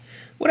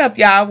What up,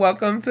 y'all?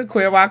 Welcome to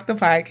Queer Walk the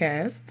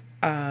podcast.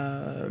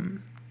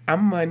 I'm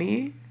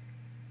Money.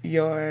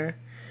 You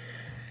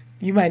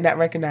might not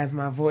recognize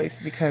my voice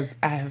because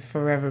I have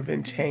forever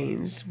been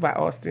changed by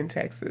Austin,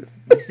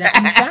 Texas. You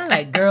sound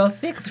like Girl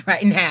 6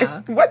 right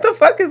now. What the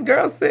fuck is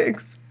Girl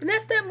 6? And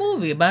that's that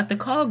movie about the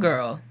call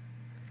girl.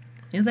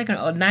 It's like an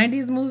old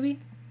 90s movie,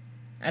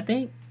 I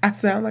think. I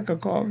sound like a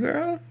call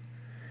girl?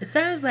 It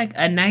sounds like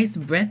a nice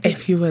breath.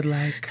 If you would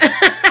like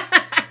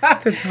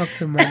to talk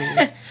to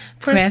Money,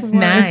 press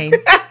 9.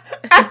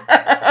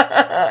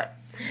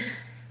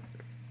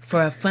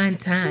 For a fun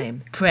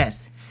time,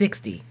 press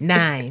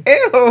 69.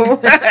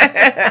 Ew.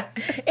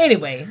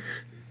 Anyway.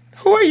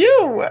 Who are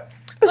you?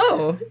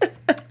 Oh.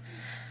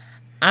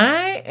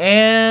 I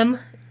am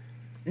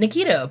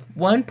Nikita,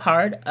 one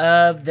part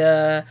of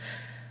the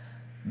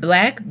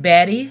Black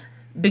Baddie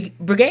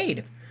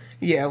Brigade.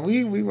 Yeah,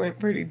 we went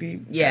pretty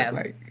deep. Yeah. As,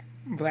 like,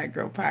 Black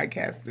girl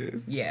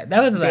podcasters. Yeah,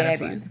 that was a lot of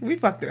Baddies. fun. We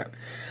fucked it up.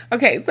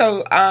 Okay,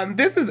 so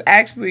this is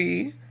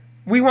actually,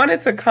 we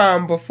wanted to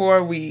come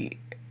before we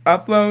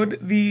upload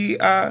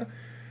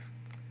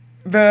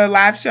the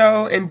live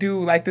show and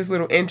do like this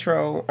little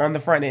intro on the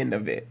front end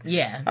of it.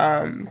 Yeah.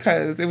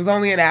 Because it was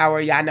only an hour.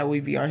 Y'all know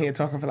we'd be on here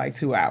talking for like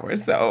 2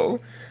 hours.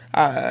 So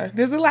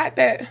there's a lot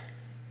that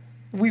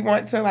we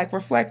want to like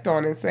reflect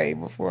on and say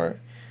before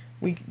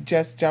we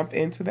just jump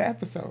into the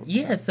episode.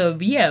 Yeah, so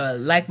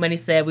like Money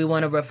said, we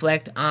want to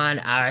reflect on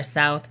our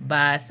South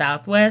by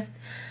Southwest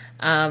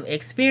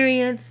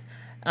experience.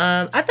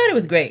 I thought it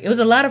was great. It was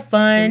a lot of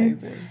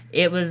fun.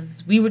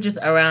 We were just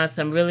around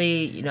some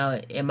really,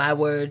 in my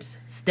words,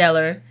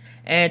 stellar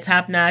and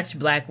top-notch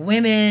Black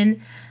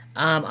women.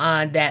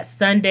 On that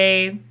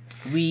Sunday,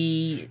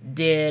 we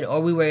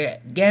were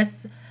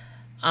guests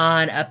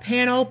on a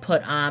panel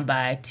put on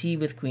by Tea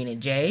with Queen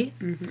and Jay.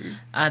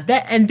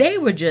 Mm-hmm. They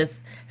were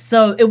just,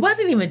 so it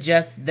wasn't even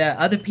just the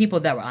other people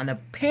that were on the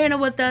panel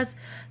with us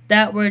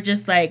that were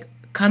just like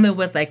coming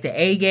with like the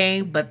A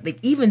game, but like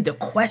even the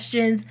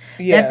questions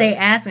that they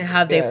asked and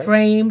how they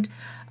framed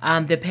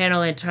the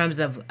panel in terms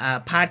of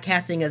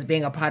podcasting as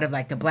being a part of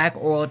like the Black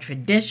oral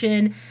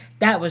tradition.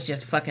 That was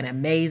just fucking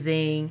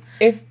amazing.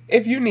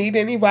 If you need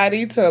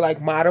anybody to like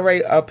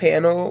moderate a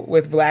panel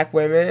with Black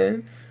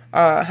women,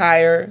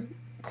 hire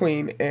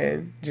Queen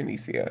and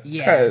Janicia.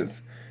 Yeah.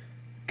 Because,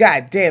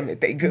 god damn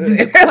it, they good.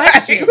 The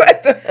questions,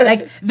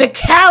 like the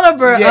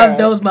caliber of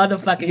those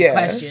motherfucking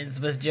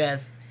questions was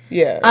just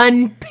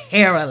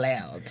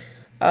unparalleled.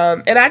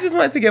 And I just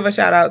wanted to give a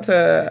shout out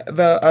to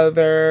the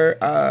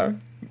other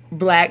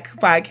Black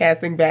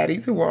podcasting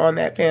baddies who were on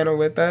that panel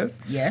with us.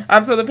 Yes.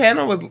 So the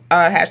panel was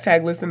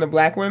hashtag Listen to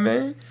Black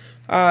Women,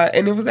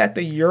 and it was at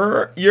the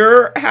Your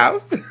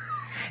House.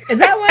 Is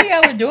that why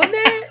y'all were doing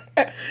that?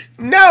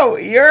 No,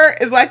 Your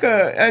is like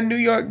a New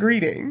York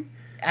greeting.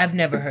 I've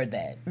never heard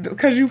that.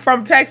 Because you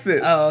from Texas.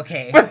 Oh,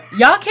 okay.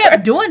 Y'all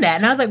kept doing that,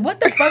 and I was like, what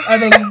the fuck are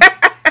they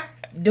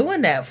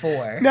doing that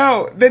for?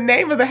 No, the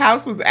name of the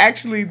house was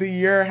actually the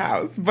Your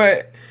House,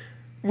 but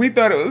we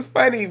thought it was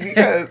funny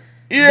because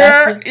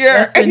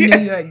that's the New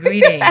York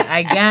greeting.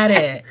 I got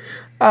it.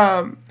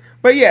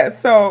 But yeah,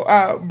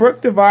 so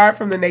Brooke DeVar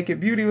from The Naked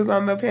Beauty was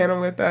on the panel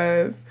with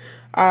us.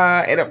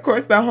 And of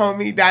course the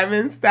homie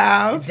Diamond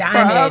Styles.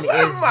 Diamond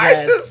is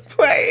Marsha's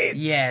Place.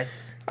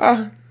 Yes.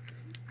 I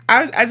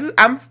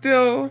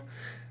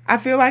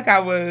feel like I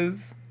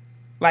was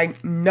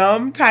like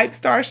numb type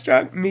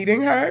starstruck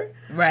meeting her.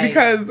 Right.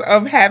 Because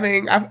of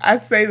having, I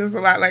say this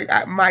a lot,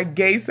 like my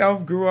gay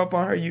self grew up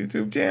on her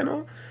YouTube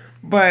channel.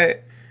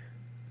 But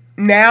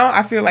now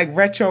I feel like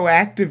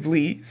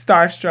retroactively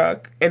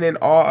starstruck and in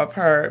awe of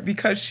her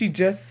because she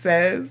just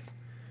says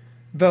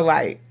the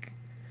like,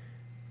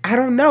 I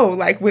don't know,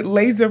 like with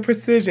laser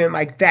precision,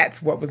 like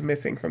that's what was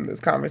missing from this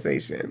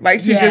conversation.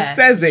 Like she just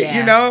says it,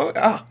 you know?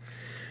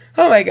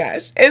 Oh my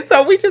gosh. And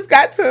so we just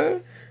got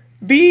to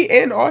be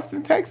in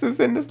Austin, Texas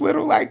in this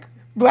little like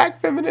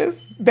Black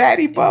feminist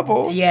baddie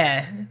bubble.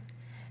 Yeah.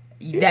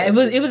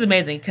 It was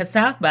amazing because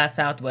South by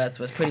Southwest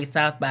was pretty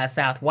South by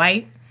South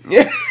white.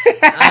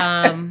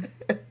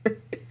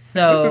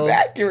 So this is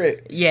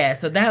accurate. Yeah,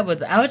 so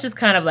I was just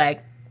kind of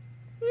like,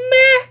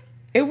 meh.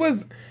 It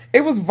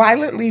was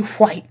violently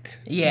white.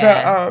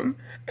 Yeah.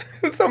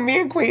 So me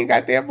and Queen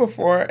got there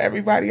before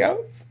everybody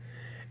else.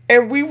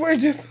 And we were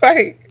just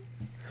like,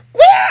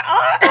 where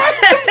are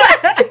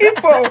the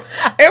people?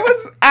 It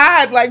was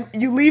odd. Like,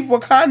 you leave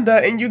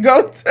Wakanda and you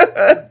go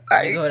to,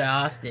 like... You go to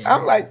Austin.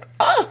 I'm like,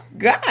 oh,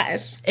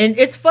 gosh. And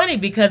it's funny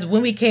because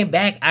when we came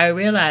back, I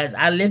realized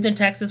I lived in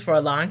Texas for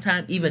a long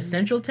time, even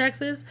Central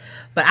Texas.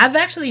 But I've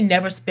actually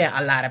never spent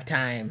a lot of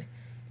time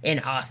in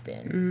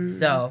Austin.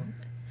 So...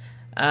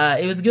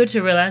 it was good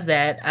to realize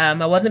that I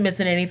wasn't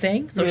missing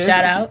anything. So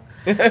shout out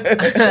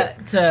to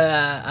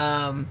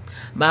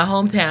my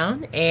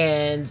hometown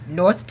and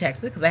North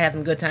Texas because I had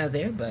some good times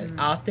there. But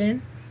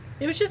Austin,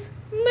 it was just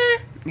meh.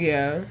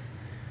 Yeah.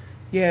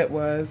 Yeah, it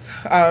was.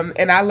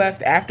 And I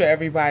left after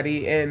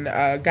everybody and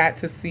got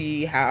to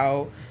see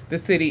how the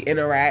city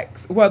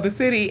interacts. Well, the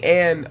city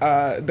and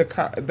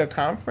the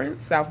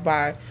conference, South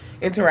by,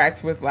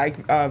 interacts with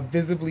like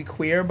visibly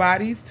queer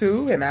bodies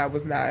too. And I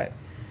was not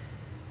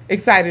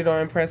excited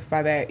or impressed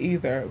by that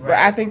either. Right. But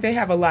I think they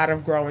have a lot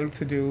of growing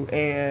to do,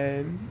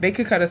 and they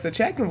could cut us a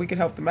check and we could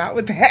help them out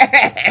with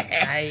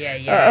that.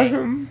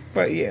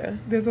 But yeah,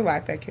 there's a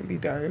lot that can be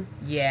done.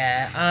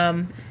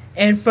 Yeah.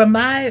 And from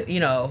my,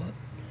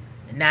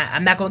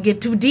 I'm not going to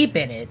get too deep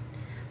in it,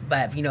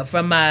 but,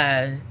 from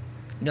my,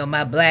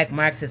 my Black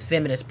Marxist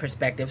feminist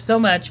perspective, so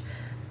much,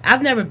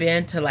 I've never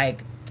been to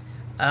like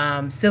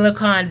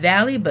Silicon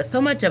Valley, but so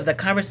much of the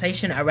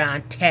conversation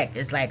around tech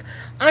is like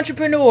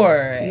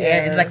entrepreneur. Yeah.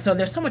 And it's like, so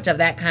there's so much of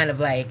that kind of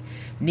like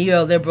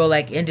neoliberal,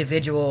 like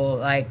individual,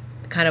 like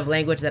kind of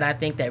language that I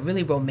think that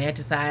really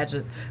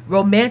romanticizes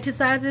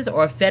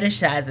or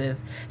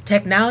fetishizes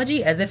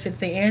technology as if it's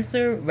the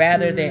answer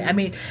rather than, I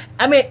mean,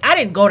 I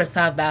didn't go to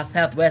South by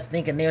Southwest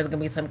thinking there was going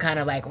to be some kind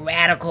of like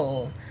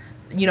radical,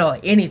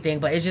 anything,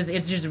 but it's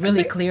just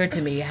really clear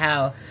to me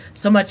how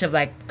so much of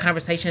like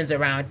conversations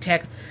around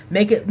tech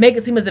make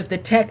it seem as if the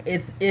tech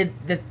is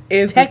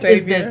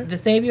the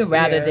savior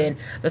rather than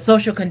the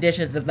social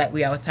conditions of like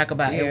we always talk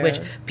about in which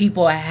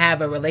people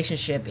have a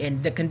relationship,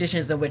 in the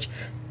conditions in which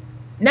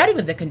not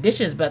even the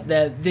conditions, but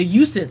the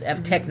uses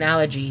of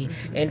technology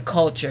and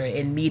culture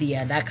and media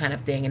and that kind of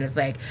thing. And it's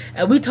like,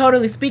 and we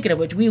totally, speaking of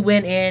which, we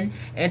went in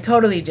and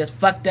tototally just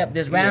fucked up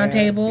this round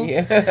table.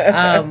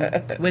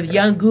 Yeah. With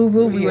Young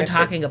Guru, we were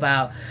talking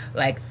about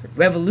like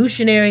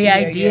revolutionary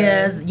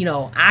ideas,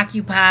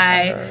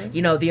 Occupy,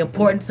 the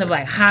importance of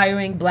like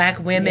hiring Black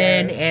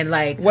women and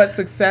like what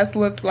success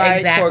looks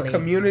like for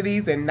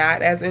communities and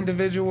not as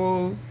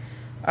individuals.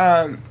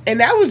 And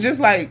that was just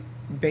like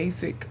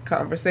basic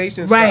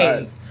conversations for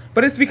us,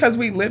 but it's because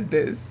we lived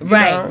this,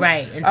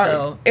 right. And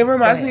so it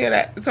reminds me of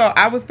that. So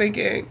I was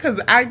thinking, because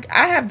I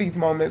have these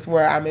moments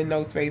where I'm in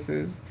no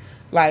spaces,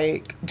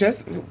 like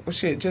just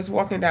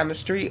walking down the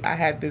street. I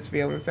had this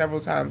feeling several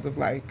times of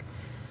like,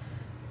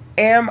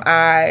 am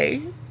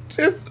I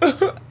trying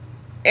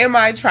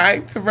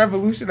to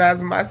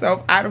revolutionize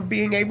myself out of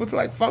being able to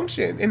like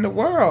function in the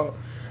world?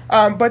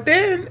 But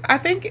then I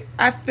think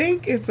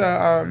it's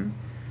a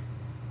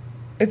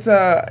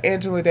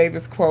Angela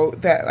Davis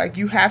quote that like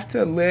you have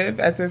to live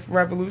as if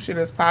revolution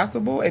is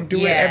possible and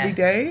do it every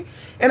day.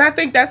 And I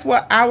think that's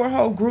what our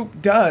whole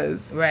group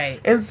does. Right.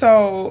 And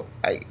so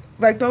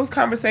like those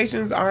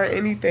conversations aren't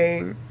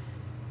anything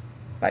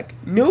like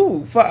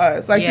new for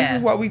us. Like this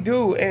is what we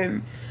do.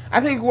 And I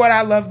think what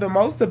I love the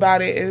most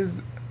about it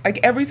is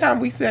like every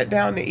time we sat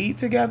down to eat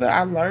together,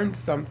 I learned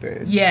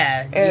something.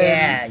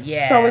 Yeah.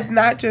 So it's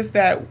not just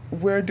that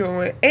we're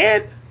doing,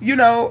 and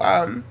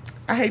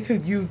I hate to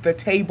use the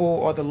table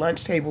or the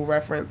lunch table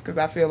reference because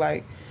I feel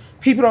like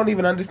people don't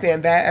even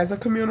understand that as a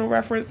communal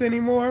reference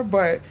anymore.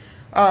 But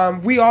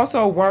we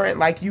also weren't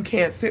like, you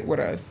can't sit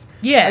with us.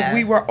 Yeah. Like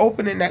we were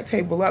opening that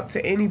table up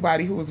to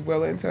anybody who was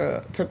willing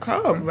to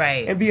come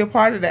and be a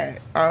part of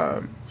that.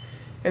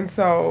 And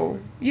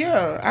so,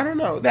 I don't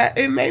know. That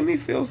it made me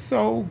feel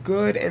so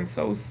good and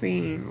so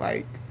seen.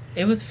 Like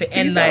it was,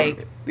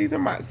 these are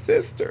my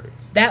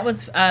sisters. That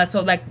was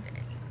so like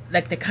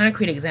the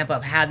concrete example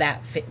of how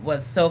that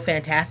was so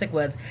fantastic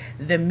was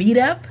the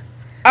meetup.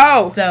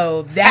 Oh,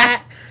 so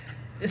that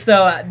was.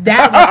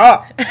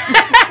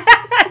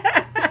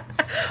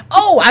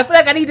 Oh, I feel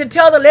like I need to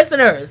tell the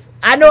listeners.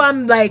 I know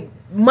I'm like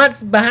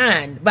months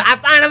behind, but I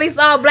finally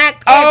saw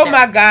Black Panther. Oh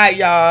my God,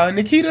 y'all!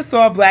 Nikita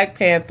saw Black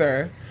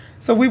Panther,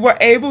 so we were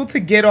able to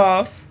get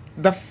off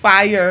the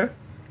fire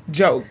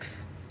jokes.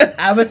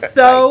 I was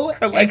so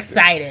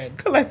excited.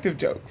 Collective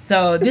jokes.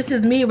 So this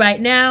is me right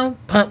now.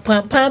 Pump,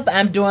 pump, pump.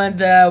 I'm doing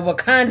the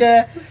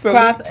Wakanda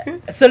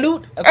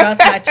salute across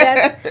my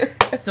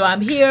chest. So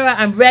I'm here.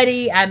 I'm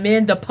ready. I'm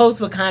in the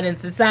post-Wakandan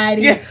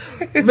society.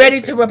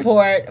 Ready to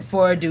report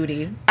for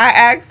duty. I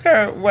asked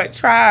her what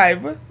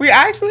tribe. We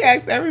actually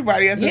asked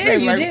everybody at the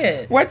table. Yeah, you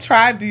did. What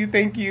tribe do you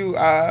think you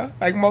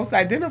most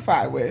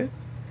identify with?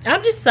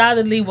 I'm just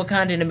solidly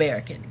Wakandan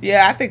American.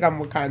 Yeah, I think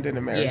I'm Wakandan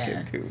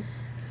American too.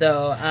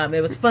 So it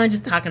was fun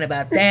just talking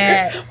about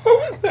that.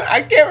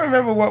 I can't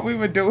remember what we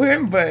were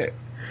doing, but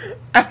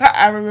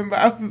I remember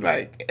I was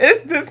like,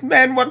 is this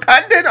man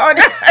Wakandan or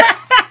not?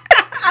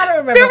 I don't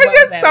remember. There were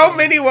just so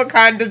many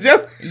Wakanda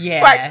jokes.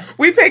 Yeah. Like,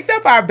 we picked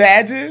up our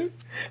badges,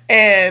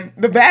 and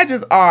the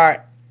badges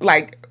are,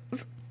 like,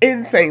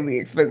 insanely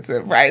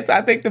expensive, right? So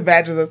I think the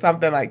badges are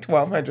something like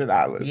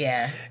 $1,200.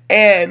 Yeah.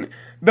 And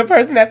the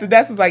person at the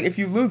desk was like, if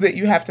you lose it,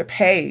 you have to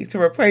pay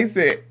to replace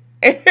it.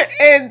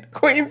 And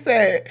Queen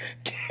said,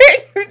 "Can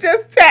you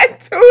just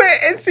tattoo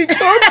it?" And she pulled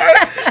her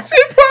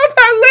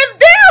lip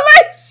down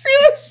like she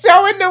was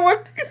showing the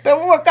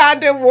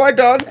Wakandan war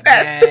dog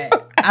tattoo.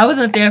 I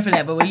wasn't there for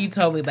that, but when you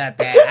told me about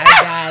that,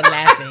 I died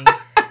laughing.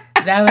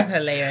 That was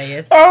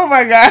hilarious. Oh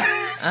my God.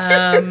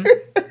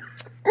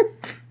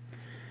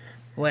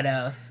 What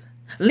else?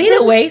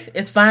 Lena Waithe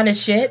is fine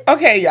as shit.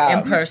 Okay, y'all.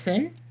 In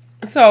person.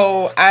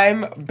 So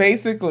I'm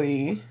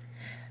basically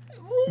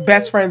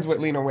best friends with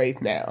Lena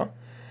Waithe now.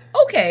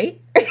 Okay.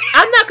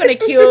 I'm not going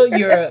to kill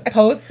your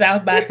post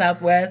South by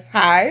Southwest.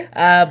 Hi.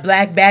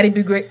 Black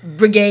Baddie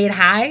Brigade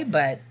high,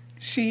 but...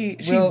 She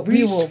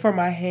reached for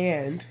my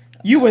hand.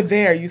 You were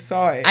there. You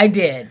saw it. I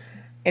did.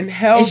 And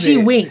held it. And she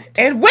winked.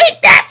 And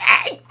winked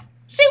at me.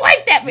 She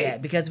winked at me. Yeah,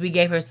 because we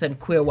gave her some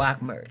Queer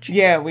Walk merch.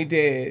 Yeah, we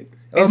did.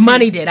 Or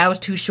money did. I was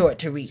too short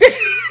to reach.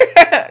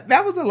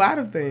 That was a lot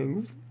of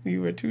things.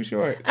 You were too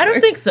short. I don't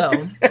think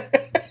so.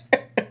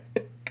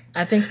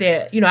 I think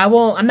that,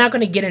 I'm not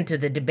going to get into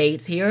the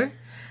debates here.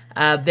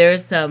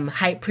 There's some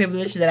hype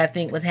privilege that I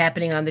think was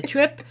happening on the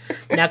trip.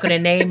 I'm not going to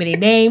name any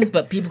names,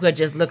 but people could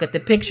just look at the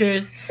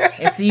pictures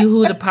and see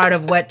who's a part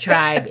of what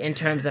tribe in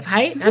terms of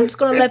height. I'm just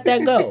going to let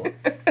that go.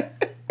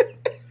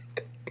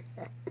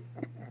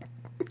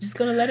 Just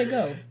going to let it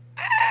go.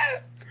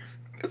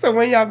 So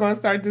when y'all going to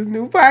start this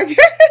new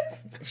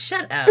podcast?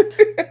 Shut up.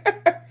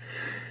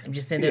 I'm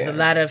just saying there's a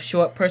lot of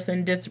short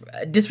person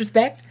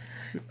disrespect.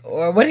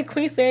 Or what did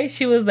Queen say?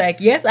 She was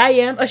like, yes, I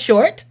am a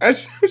short.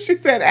 She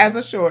said as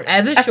a short.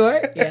 As a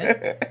short,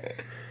 yeah.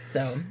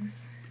 So.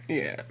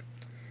 Yeah.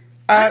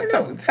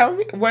 So tell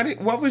me,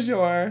 what was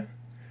your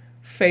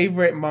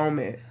favorite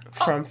moment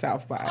from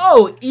South by?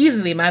 Oh,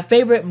 easily. My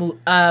favorite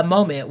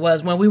moment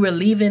was when we were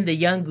leaving the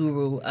Young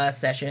Guru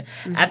session.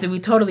 Mm-hmm. After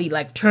we totally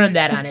turned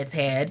that on its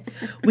head.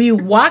 We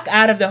walk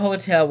out of the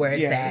hotel where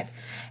it's at.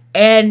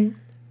 And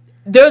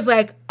there's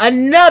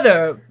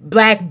another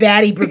Black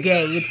Baddie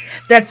Brigade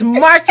that's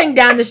marching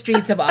down the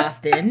streets of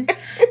Austin,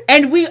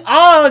 and we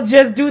all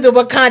just do the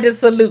Wakanda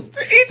salute.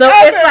 So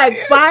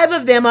it's 5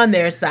 of them on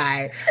their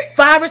side,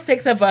 5 or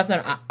 6 of us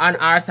on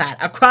our side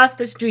across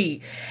the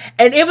street,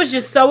 and it was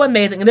just so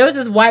amazing. And there was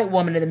this white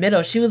woman in the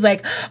middle. She was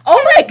like,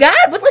 "Oh my God,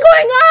 what's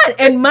going on?"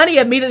 And Money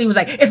immediately was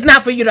like, "It's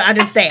not for you to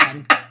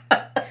understand."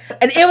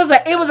 And it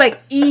was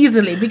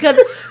easily, because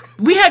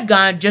we had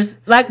gone, just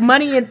like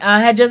Money and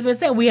had just been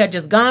saying, we had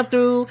just gone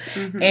through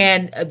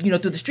and through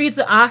the streets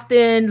of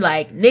Austin,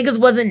 niggas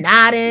wasn't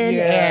nodding,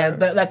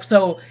 and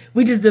so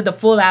we just did the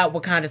full out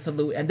Wakanda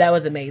salute, and that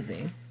was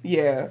amazing.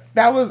 Yeah,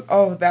 that was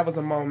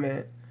a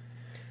moment.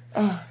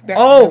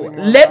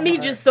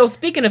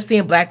 Speaking of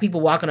seeing Black people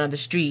walking on the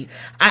street,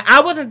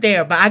 I wasn't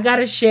there, but I got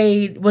a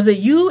shade. Was it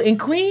you and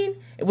Queen?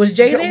 Was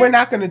Jay there? We're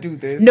not going to do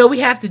this. No, we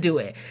have to do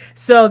it.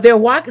 So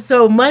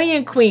So Money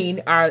and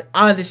Queen are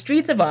on the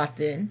streets of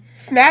Austin,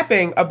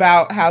 snapping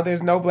about how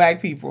there's no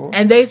Black people,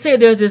 and they say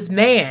there's this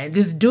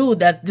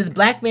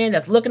Black man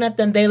that's looking at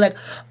them. They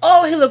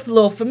oh, he looks a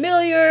little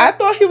familiar. I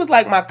thought he was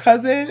my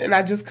cousin, and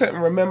I just couldn't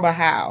remember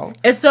how.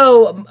 And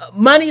so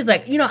Money's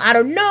I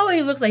don't know.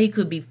 He looks like he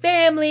could be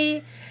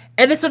family.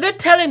 And then so they're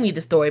telling me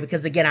the story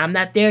because again, I'm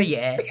not there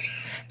yet.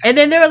 And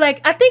then they're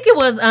like, I think it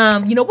was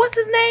what's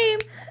his name?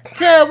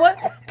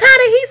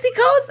 Ta-Nehisi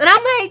Coates, and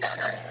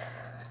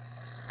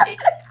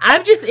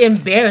I'm just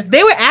embarrassed.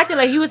 They were acting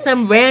like he was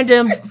some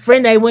random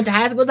friend they went to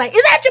high school. It was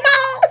is that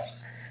Jamal?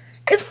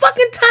 It's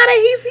fucking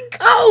Ta-Nehisi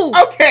Coates.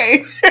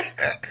 Okay.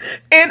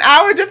 In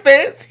our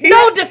defense,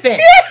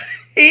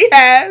 he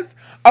has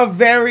a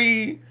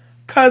very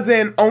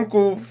cousin,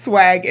 uncle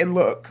swag and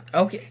look.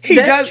 Okay,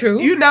 that's true.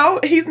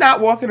 He's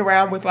not walking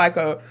around with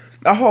a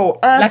whole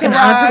entourage. Like an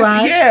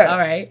entourage? Yeah. All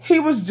right. He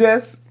was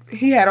just.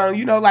 He had on,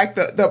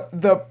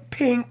 the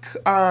pink,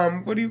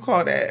 what do you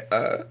call that?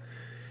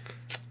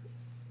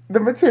 The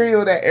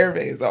material that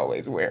Hervé is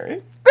always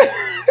wearing.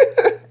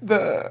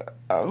 The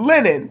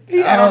linen. He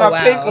had on a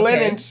pink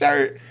linen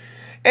shirt.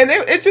 And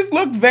it just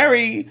looked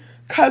very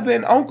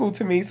cousin, uncle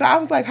to me. So I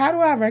was like, how do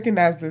I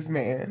recognize this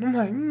man? I'm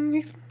like,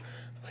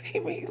 he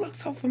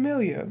looks so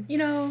familiar.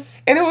 And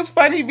it was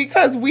funny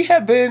because we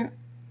have been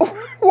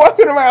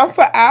walking around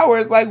for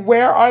hours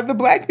where are the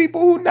Black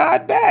people who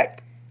nod back?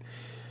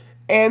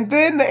 And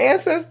then the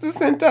ancestors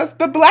sent us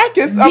the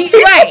blackest of people.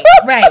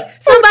 Right.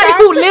 Somebody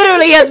who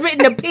literally has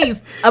written a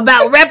piece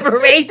about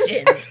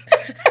reparations.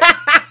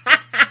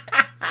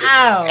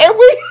 And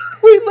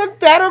we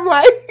looked at him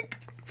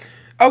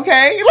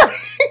okay.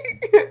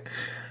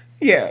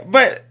 Yeah.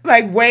 But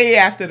way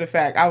after the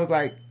fact, I was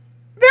like,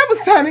 that was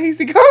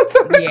Ta-Nehisi Coates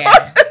on the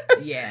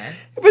card. Yeah.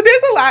 But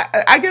there's a lot.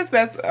 I guess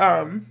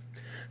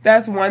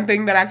that's one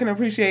thing that I can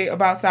appreciate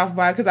about South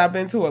by, because I've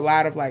been to a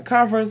lot of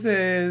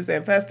conferences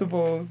and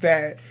festivals,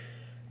 that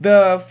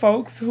the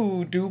folks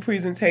who do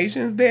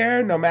presentations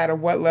there, no matter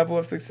what level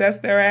of success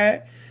they're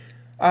at,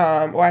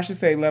 or I should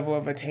say level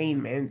of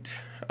attainment,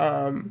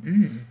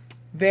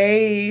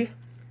 they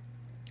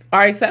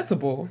are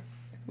accessible.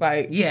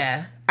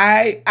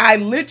 I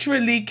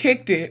literally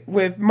kicked it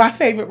with my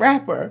favorite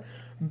rapper,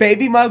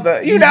 Baby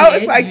Mother.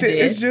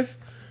 It's just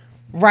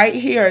right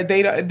here.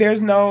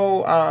 There's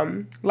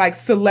no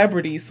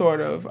celebrity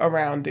sort of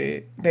around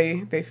it.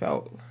 They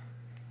felt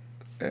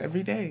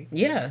every day.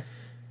 Yeah.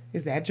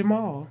 Is that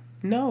Jamal?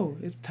 No,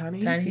 it's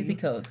Ta-Nehisi. Ta-Nehisi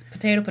Coates.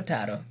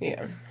 Potato.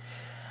 Yeah.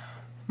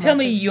 Tell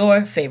me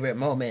your favorite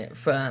moment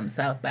from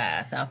South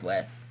by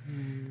Southwest.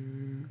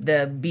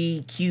 The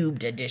B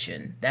Cubed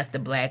edition. That's the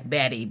Black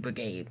Baddie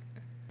Brigade.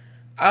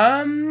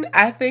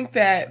 I think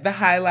that the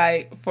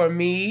highlight for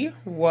me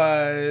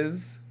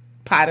was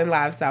Pod and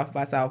Live South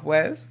by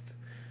Southwest.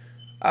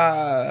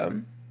 I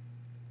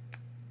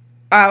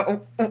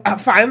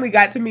finally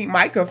got to meet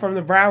Micah from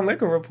the Brown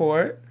Liquor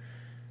Report.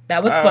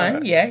 That was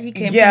fun. Yeah, he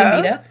came to the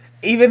meetup.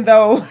 Even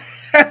though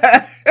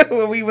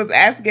when we was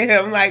asking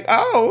him, like,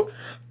 oh,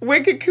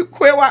 when can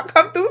Queer WAP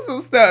come through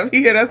some stuff?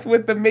 He hit us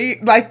with the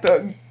meat, like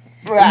the...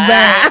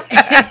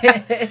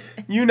 Right.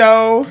 You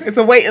know, it's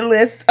a waiting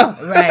list.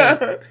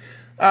 Right.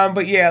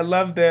 But yeah,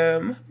 love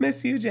them.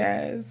 Miss you,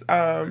 Jazz.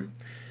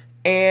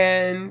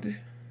 And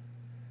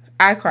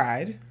I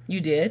cried. You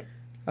did.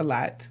 A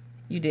lot.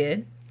 You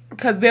did.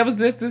 Because there was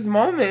just this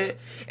moment,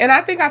 and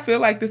I think I feel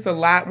like this a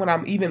lot when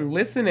I'm even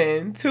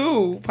listening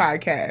to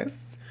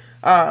podcasts.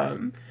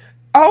 Oh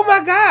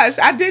my gosh,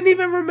 I didn't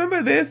even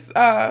remember this.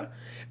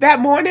 That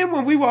morning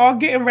when we were all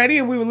getting ready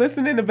and we were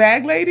listening to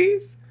Bag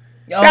Ladies.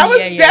 Oh, that was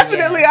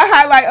definitely a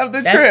highlight of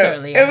the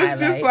trip. It was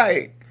just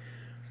like,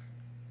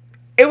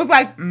 it was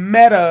like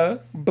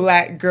meta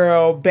black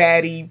girl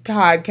baddie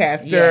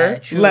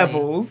podcaster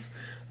levels.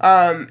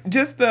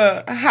 Just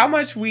how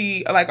much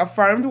we like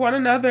affirmed one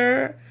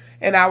another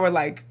and our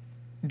like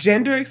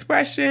gender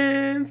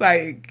expressions.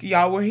 Like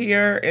y'all were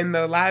here in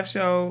the live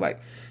show.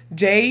 Like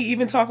Jay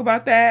even talk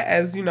about that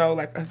as, you know,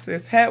 like a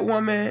cis het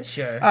woman.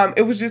 Sure.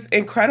 It was just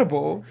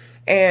incredible.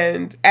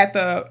 And at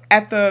the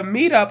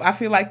meetup, I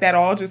feel like that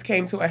all just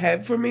came to a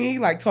head for me.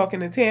 Like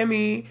talking to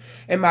Tammy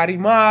and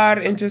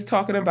Marimar and just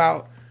talking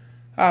about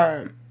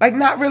like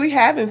not really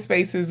having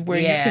spaces where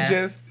you could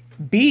just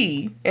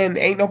be and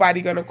ain't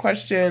nobody gonna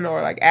question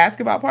or like ask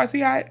about parts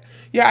of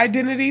your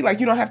identity. Like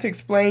you don't have to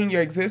explain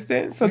your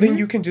existence. So then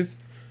you can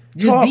just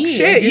talk be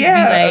shit. be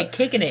like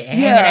kicking it and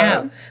hanging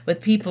out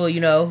with people,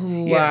 you know,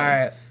 who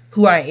are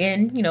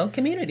in, you know,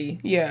 community.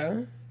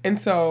 Yeah. And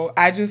so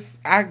I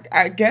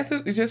guess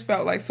it just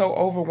felt like so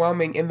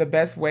overwhelming in the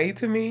best way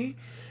to me.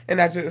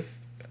 And I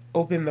just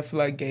opened the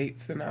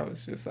floodgates and I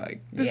was just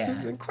like, this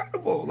is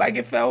incredible. Like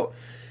it felt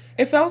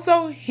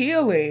so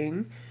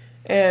healing.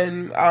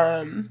 And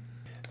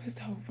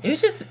it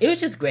was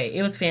just great.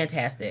 It was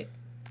fantastic.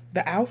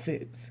 The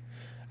outfits.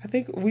 I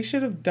think we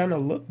should have done a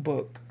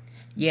lookbook.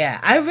 Yeah,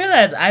 I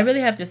realized I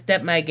really have to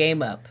step my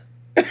game up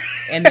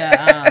in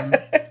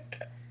the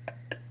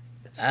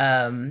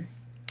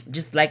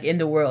just like in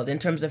the world in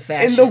terms of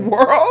fashion. In the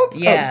world?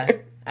 Yeah.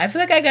 Okay. I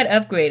feel like I got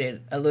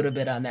upgraded a little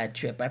bit on that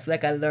trip. I feel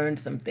like I learned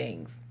some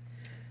things.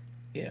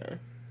 Yeah.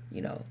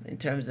 You know, in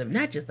terms of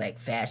not just like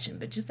fashion,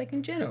 but just like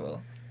in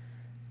general.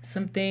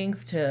 Some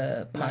things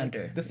to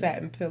ponder. Like the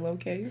satin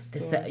pillowcase.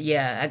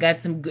 I got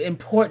some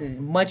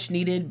important, much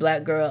needed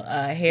black girl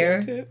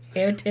hair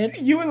tips.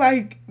 You were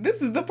like,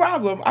 this is the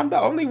problem. I'm the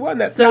only one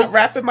that's not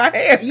wrapping my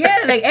hair.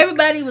 Yeah, like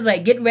everybody was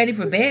like getting ready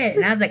for bed,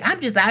 and I was like,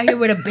 I'm just out here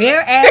with a bare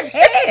ass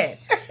head.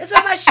 That's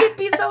why my shit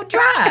be so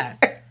dry.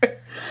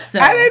 So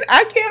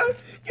I can't.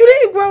 You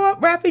didn't grow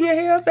up wrapping your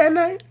hair up that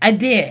night? I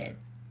did.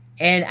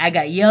 And I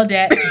got yelled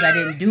at because I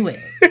didn't do it.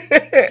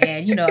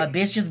 And, you know, a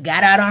bitch just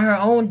got out on her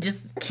own,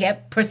 just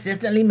kept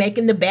persistently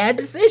making the bad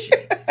decision.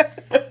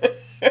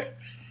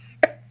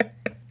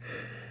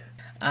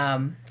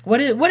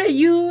 What are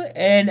you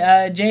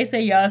and Jay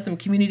say y'all some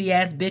community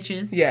ass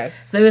bitches?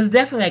 Yes. So it was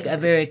definitely like a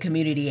very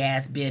community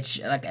ass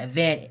bitch like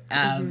event.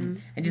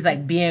 And just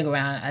like being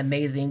around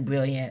amazing,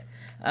 brilliant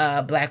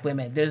black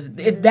women.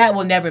 That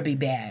will never be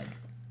bad.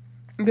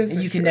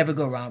 You can never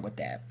go wrong with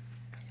that.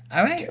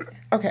 All right.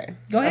 Okay.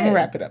 Go ahead. I'm going to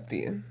wrap it up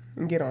then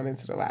and get on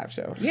into the live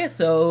show. Yeah,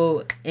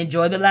 so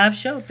enjoy the live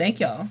show. Thank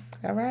y'all.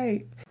 All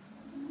right.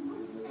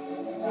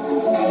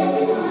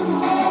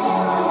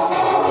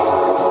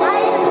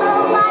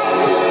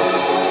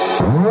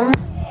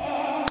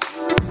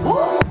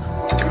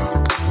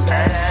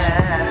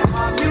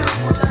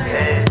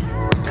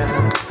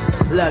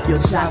 Love your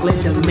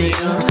chocolate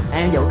demeanor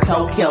and your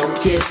cocoa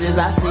kisses.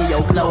 I see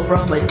your flow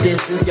from a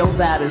distance. Your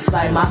body's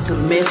like my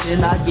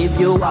submission. I give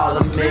you all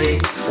of me.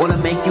 Wanna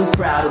make you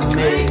proud of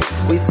me.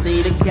 We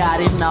see the God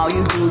in all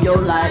you do. Your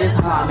light is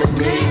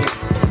harmony.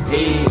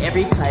 Hey,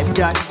 every type,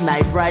 darkest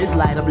night, brightest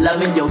light. I'm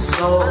loving your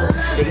soul.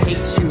 They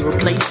hate you,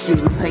 replace you,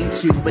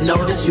 taint you, but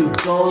know that you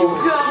go.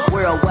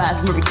 Worldwide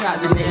from every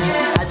continent.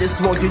 I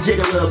just want you to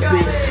jiggle a little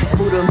bit.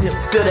 Move them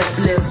hips, feel that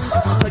bliss.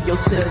 Hug your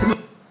sis.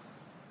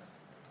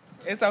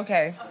 It's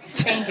okay.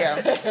 Thank you.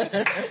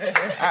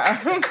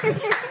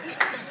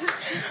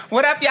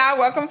 What up, y'all?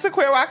 Welcome to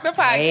Queer WAP the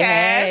podcast.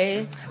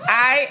 Hey.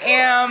 I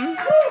am.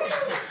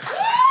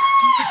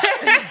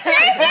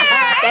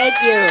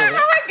 Thank you.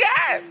 Oh my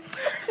God.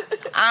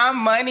 I'm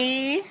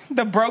Money,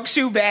 the broke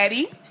shoe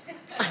baddie.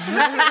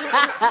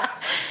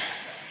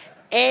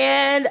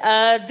 And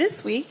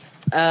this week,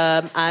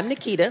 I'm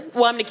Nikita.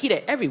 Well, I'm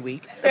Nikita every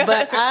week,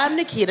 but I'm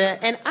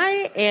Nikita, and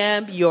I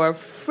am your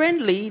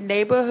friendly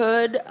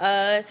neighborhood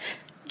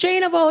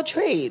Jane of all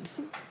trades.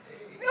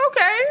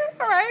 Okay,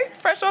 all right.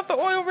 Fresh off the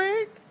oil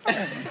rig.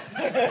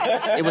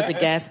 It was a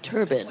gas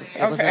turbine.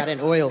 It was not an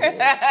oil rig.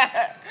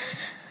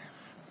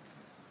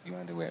 You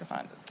wonder where to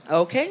find us.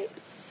 Okay,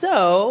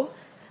 so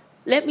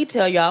let me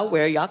tell y'all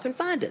where y'all can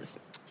find us.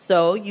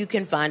 So you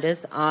can find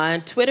us on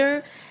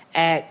Twitter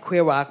at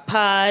Queer Rock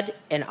Pod,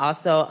 and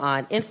also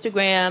on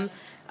Instagram,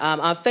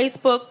 on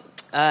Facebook,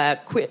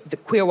 the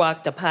Queer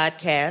Rock the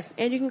Podcast,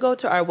 and you can go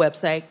to our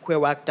website,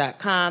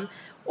 queerrock.com,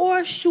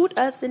 or shoot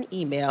us an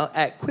email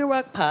at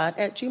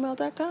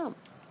queerrockpod@gmail.com.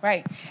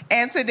 Right.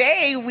 And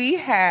today we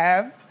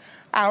have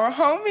our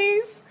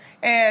homies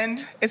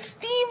and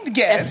esteemed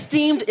guests.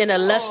 Esteemed and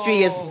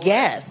illustrious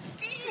guests.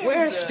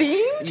 We're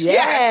esteemed?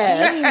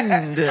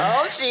 Yes.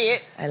 Oh,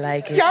 shit. I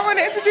like it. Y'all want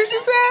to introduce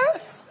yourselves?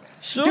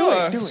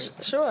 Sure. Do it.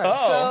 Sure.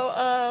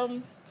 Oh.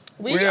 So,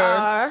 we're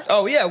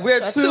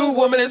two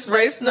womanist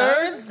race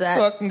nerds that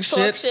talking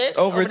shit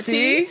over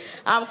tea.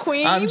 I'm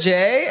Queen. I'm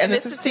Jay, and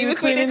this is Tea with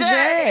Queen and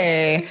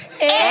Jay.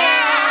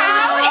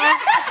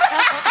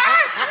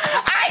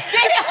 I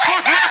did it!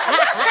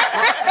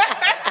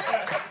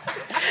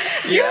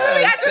 Usually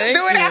I just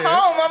do it at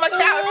home on my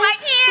couch.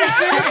 Like,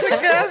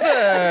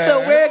 Together. So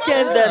where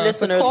can the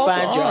listeners call to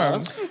find y'all?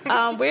 arms.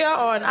 We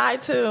are on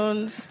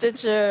iTunes,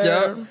 Stitcher,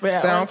 Yep. we're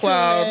SoundCloud.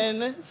 on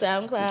TuneIn,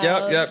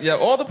 SoundCloud. Yep.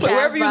 All the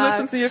wherever you Castbox.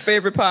 listen to your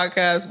favorite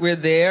podcast, we're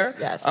there.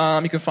 Yes.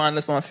 You can find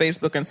us on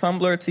Facebook and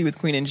Tumblr, Tea with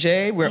Queen and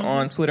Jay. We're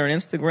on Twitter and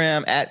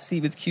Instagram at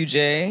Tea with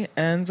QJ,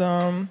 and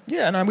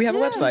we have a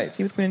website,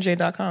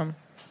 teawithqueenandjay.com.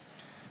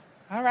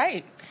 all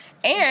right.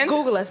 And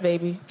Google us,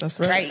 baby. That's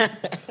right. right.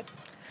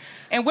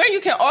 And where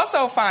you can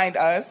also find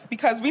us,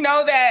 because we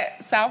know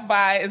that South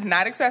by is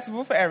not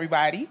accessible for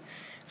everybody.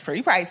 It's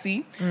pretty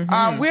pricey.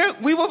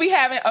 We will be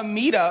having a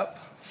meetup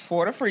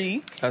for the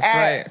free. That's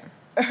at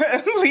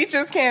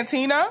Leech's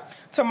Cantina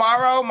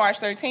tomorrow,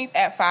 March 13th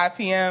at 5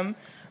 p.m.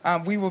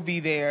 We will be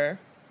there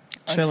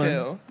Chilling.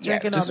 until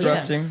Drinking all the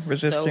Disrupting,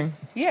 resisting.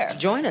 yeah.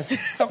 Join us.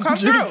 So come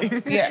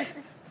through. Yeah.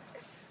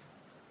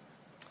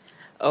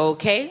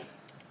 Okay.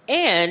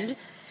 And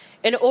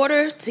in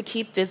order to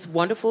keep this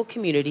wonderful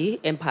community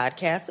and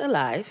podcast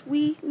alive,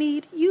 we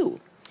need you.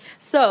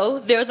 So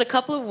there's a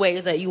couple of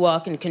ways that you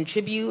all can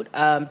contribute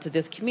to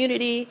this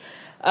community.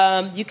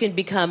 You can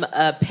become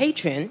a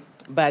patron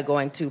by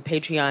going to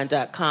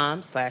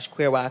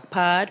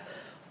patreon.com/queerrockpod.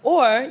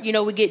 Or,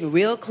 we're getting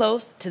real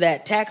close to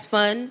that tax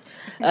fund,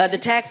 the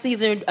tax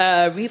season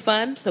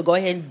refund. So go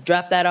ahead and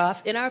drop that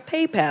off in our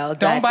PayPal.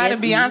 Don't buy the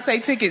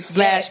Beyonce tickets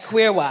yet.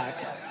 /QueerWalk.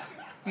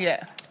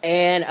 Yeah.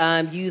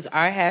 And use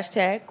our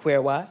hashtag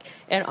QueerWalk,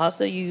 and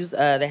also use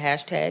the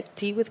hashtag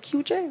Tea with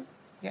QJ.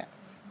 Yes.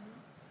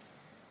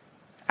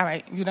 All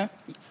right, you know?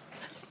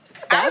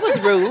 That was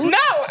rude. No,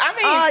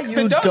 I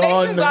mean, the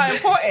donations are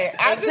important.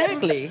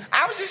 Exactly.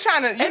 I was just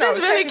trying to, And it's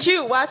really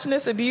cute watching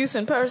this abuse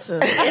in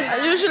person.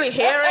 I usually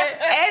hear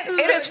it. And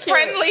it is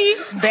friendly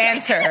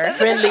banter.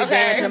 Friendly Okay?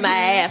 banter my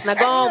ass. Now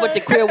go on with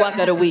the Queer Walk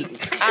of the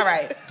Week. All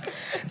right.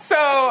 So,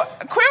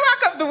 Queer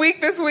Walk of the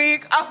Week this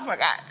week. Oh, my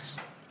gosh.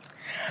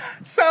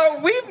 So,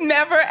 we've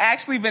never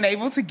actually been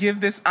able to give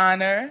this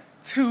honor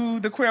to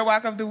the Queer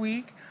Walk of the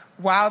Week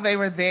while they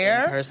were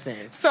there. In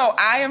person. So,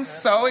 I am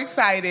so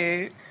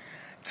excited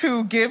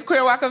to give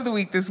Queer Walk of the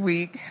Week this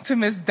week to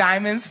Miss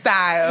Diamond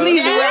Styles.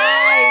 Please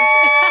rise.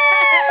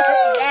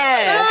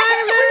 Yes.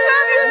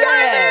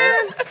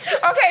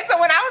 Okay, so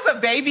when I was a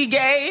baby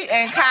gay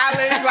in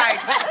college, like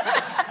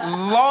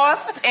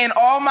lost in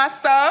all my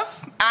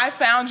stuff, I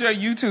found your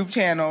YouTube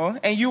channel,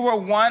 and you were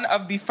one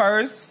of the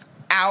first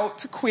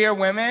out queer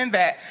women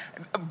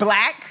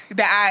black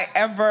that I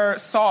ever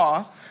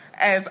saw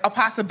as a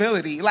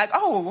possibility. Like,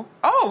 so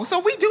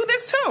we do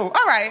this too.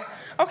 All right.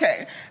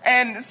 Okay.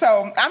 And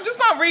so I'm just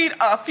going to read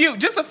a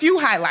few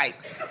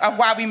highlights of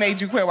why we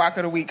made you Queer Walk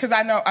of the Week. Because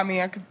I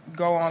could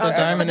go on. So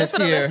Diamond is For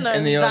the here listeners,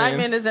 in the audience.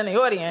 Diamond is in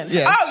the audience.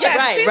 Yes. Oh, yes,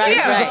 Right, she's right,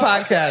 here. right. It's a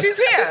podcast. She's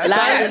here.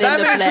 Diamond in the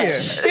Diamond flesh.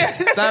 is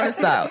here. Diamond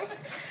Styles.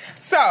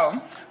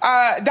 So,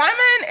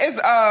 Diamond is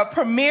a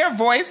premier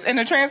voice in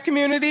the trans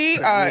community.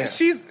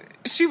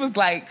 She was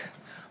like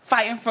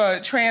fighting for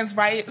trans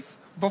rights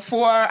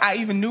before I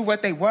even knew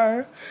what they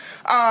were.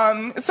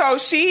 So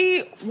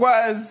she's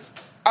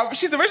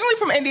originally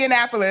from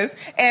Indianapolis,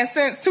 and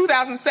since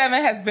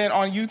 2007 has been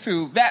on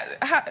YouTube.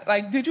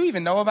 Did you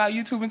even know about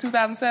YouTube in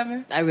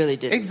 2007? I really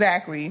did.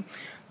 Exactly.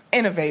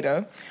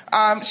 Innovator.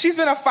 She's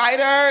been a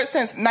fighter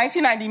since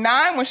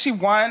 1999 when she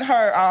won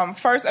her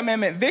First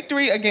Amendment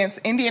victory against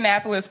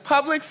Indianapolis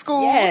public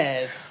schools.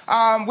 Yes.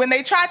 When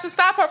they tried to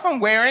stop her from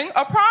wearing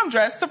a prom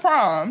dress to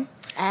prom.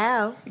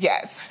 Ow.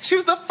 Yes. She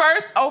was the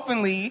first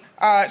openly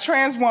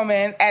trans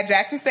woman at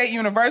Jackson State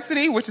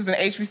University, which is an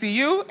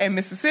HBCU in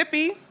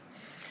Mississippi.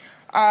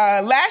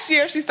 Last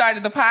year, she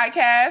started the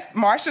podcast,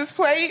 Marsha's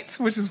Plate,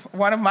 which is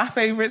one of my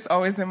favorites,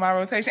 always in my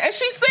rotation. And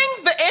she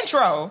sings the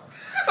intro.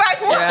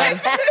 Like, what?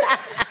 Yes.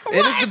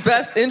 It is the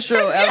best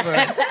intro ever.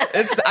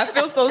 I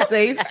feel so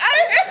safe.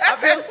 I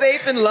feel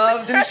safe and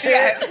loved and shit.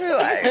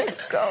 Yes.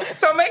 Let's go.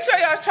 So make sure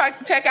y'all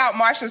check out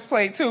Marsha's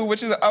Plate, too,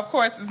 which, is, of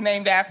course, is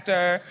named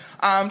after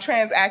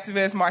trans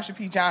activist Marsha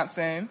P.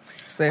 Johnson.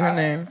 Say her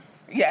name.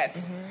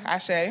 Yes.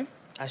 Ashe.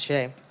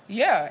 Ashe.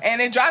 Yeah,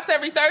 and it drops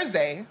every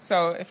Thursday.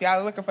 So if y'all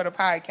are looking for the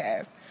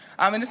podcast,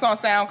 and it's on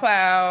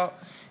SoundCloud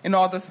and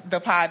all the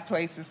pod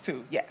places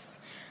too. Yes.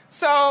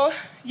 So,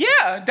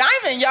 yeah,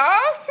 Diamond, y'all.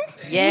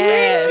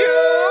 Yes. Thank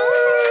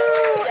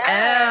you.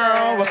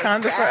 Ow,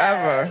 Wakanda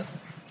forever.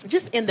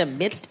 Just in the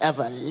midst of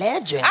a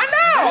legend. I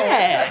know.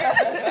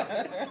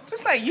 Yes.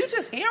 Just like, you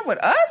just here with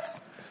us?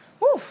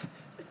 Whew.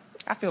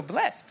 I feel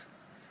blessed.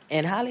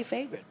 And highly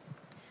favored.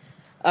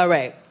 All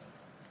right.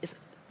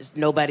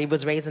 Nobody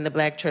was raised in the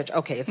black church.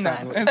 Okay, it's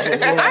fine.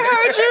 I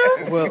heard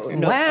you. Well,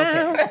 no,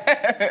 Wow.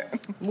 okay.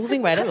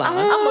 Moving right along.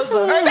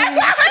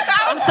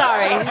 I'm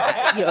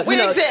sorry.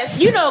 We exist.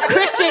 You know,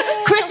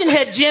 Christian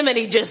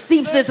hegemony just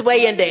seeps its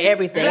way into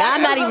everything.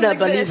 I'm not even a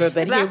believer,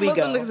 but here we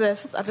Muslim go.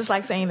 Exist. I just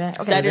like saying that.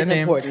 Okay. That is Good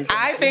name. important.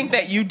 I think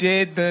that you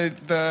did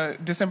the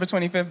December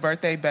 25th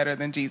birthday better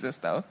than Jesus,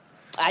 though.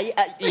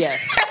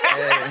 Yes,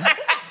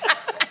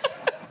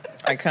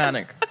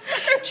 Iconic.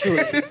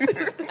 truly.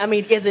 I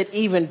mean, is it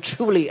even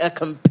truly a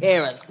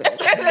comparison?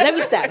 Let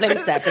me stop,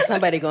 because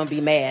somebody going to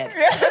be mad.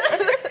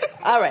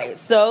 All right,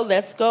 so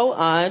let's go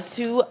on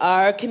to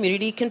our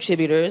community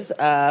contributors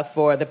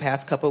for the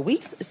past couple of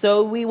weeks.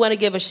 So we want to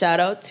give a shout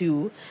out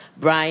to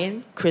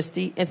Brian,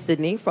 Christy, and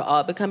Sydney for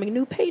all becoming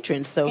new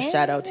patrons. So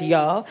shout out to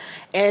y'all.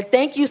 And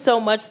thank you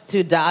so much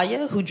to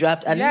Dahlia, who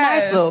dropped a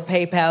nice little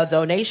PayPal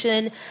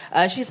donation.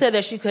 She said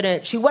that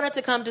she wanted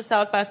to come to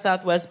South by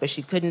Southwest, but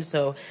she couldn't.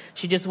 So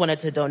she just wanted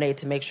to donate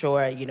to make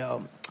sure,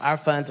 our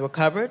funds were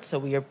covered. So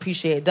we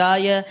appreciate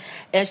Dahlia.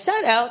 And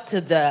shout out to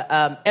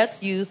the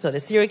SU, so the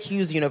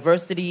Syracuse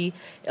University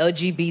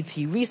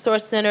LGBT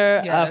Resource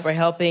Center for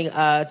helping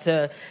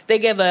they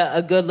gave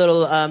a good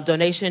little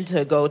donation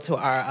to go to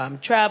our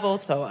travel.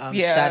 So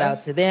shout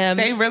out to them.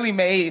 They really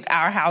made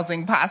our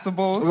housing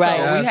possible. Right.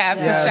 So we have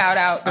to shout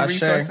out the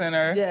Resource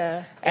Center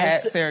Yeah.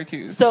 at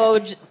Syracuse. So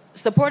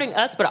supporting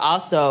us, but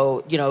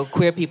also,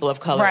 queer people of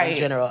color in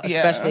general,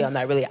 especially on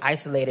that really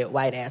isolated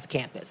white ass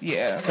campus.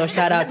 Yeah. So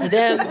shout out to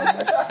them.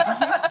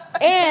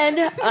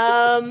 And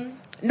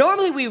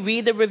normally we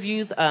read the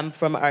reviews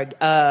from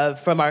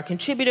our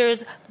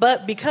contributors,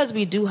 but because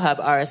we do have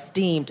our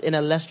esteemed and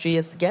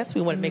illustrious guests,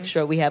 we want to make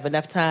sure we have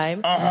enough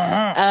time,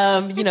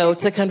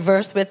 to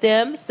converse with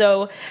them.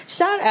 So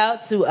shout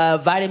out to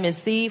Vitamin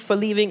C for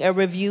leaving a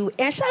review,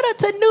 and shout out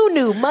to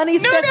Nunu,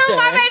 Money's sister. Nunu,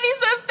 my baby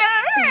sister.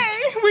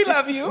 Hey, we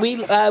love you. We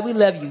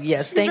love you.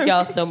 Yes, thank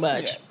y'all so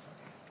much. Yeah.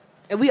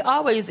 And we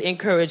always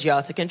encourage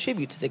y'all to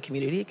contribute to the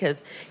community,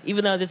 because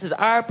even though this is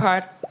our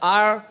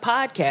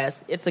podcast,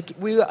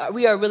 we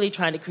are really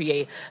trying to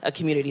create a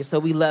community. So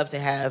we love to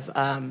have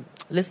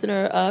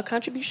listener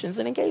contributions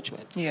and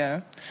engagement.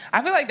 Yeah,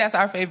 I feel like that's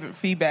our favorite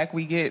feedback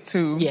we get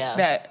too. Yeah.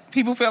 That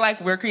people feel like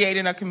we're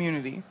creating a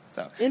community.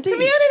 So Indeed.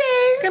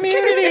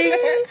 community.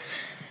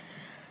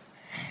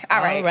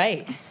 All All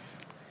right.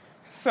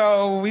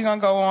 So we're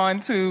gonna go on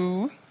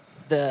to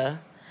The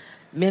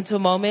mental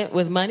moment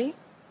with money.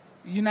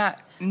 jingle.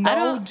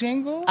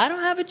 I don't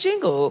have a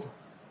jingle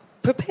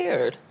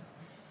prepared.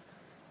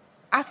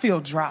 I feel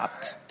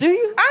dropped. Do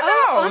you? I know.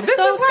 Oh, I'm This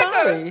so is like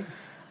sorry.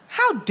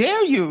 How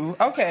dare you?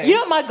 Okay.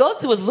 My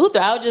go-to is Luther.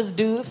 I'll just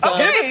do some.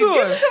 Okay, give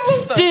it some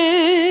Luther.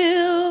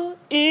 Still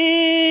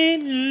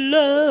in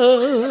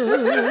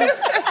love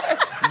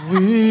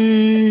with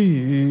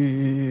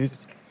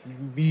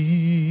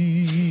me.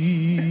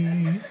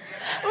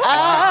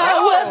 I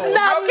was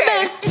not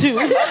meant to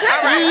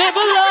live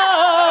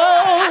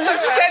alone. I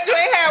thought you said you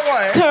ain't had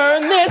one.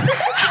 Turn this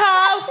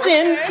house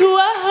into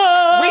a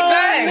home. We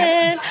done.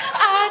 And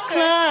I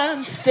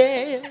climb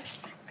stairs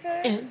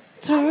and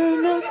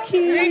turn the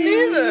key. Me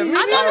neither. I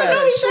never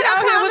knew She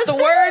out here with the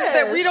words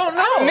that we don't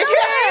know.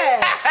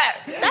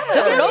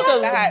 Those are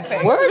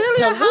words really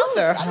to a house.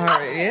 Luther.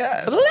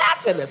 Yes.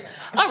 Blasphemous.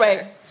 All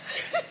right.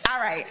 All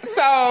right.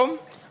 So,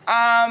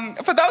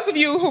 for those of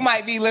you who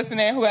might be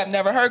listening who have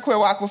never heard Queer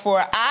Walk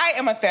before, I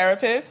am a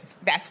therapist.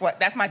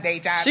 That's my day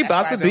job. She That's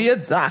about what to I be do. a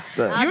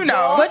doctor. You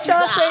know. What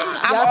y'all say?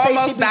 I'm Y'all say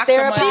almost she be Dr.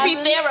 therapizing? She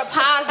be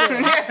therapizing.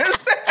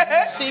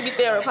 She be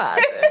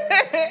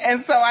therapizing.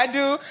 And so I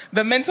do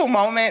the mental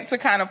moment to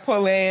kind of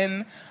pull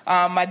in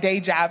my day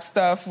job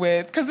stuff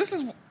because this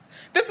is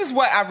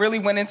what I really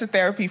went into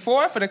therapy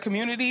for the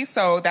community.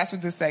 So that's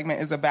what this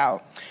segment is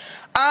about.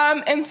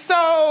 And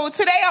so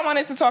today I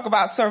wanted to talk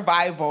about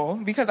survival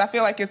because I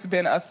feel like it's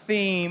been a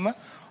theme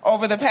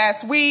over the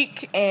past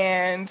week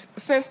and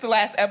since the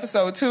last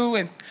episode too,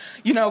 and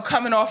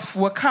coming off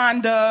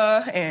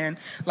Wakanda and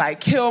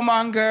like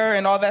Killmonger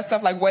and all that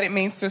stuff, like what it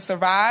means to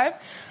survive.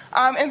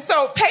 And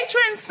so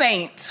patron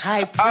saint,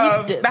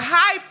 the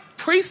high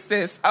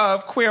priestess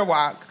of Queer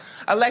Walk,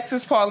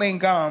 Alexis Pauline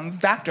Gumbs,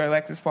 Dr.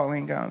 Alexis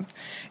Pauline Gumbs.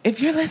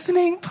 If you're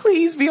listening,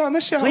 please be on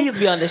the show. Please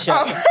be on the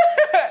show.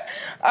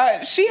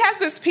 She has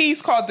this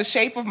piece called The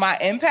Shape of My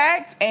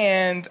Impact,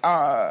 and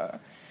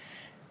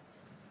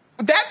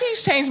that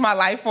piece changed my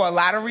life for a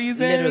lot of reasons.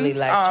 Literally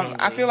life-changing.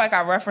 I feel like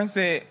I reference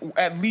it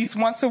at least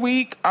once a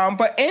week.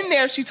 But in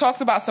there, she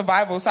talks about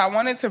survival, so I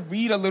wanted to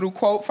read a little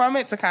quote from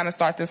it to kind of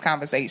start this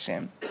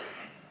conversation.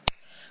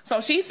 So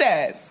she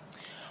says,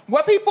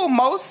 what people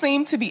most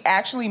seem to be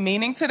actually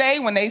meaning today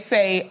when they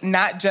say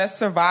not just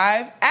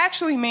survive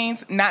actually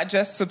means not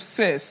just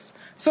subsist,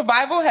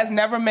 Survival has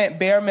never meant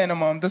bare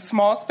minimum, the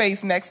small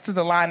space next to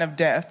the line of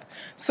death.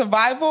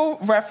 Survival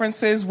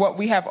references what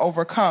we have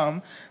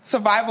overcome.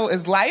 Survival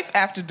is life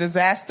after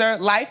disaster,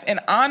 life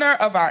in honor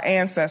of our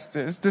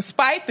ancestors,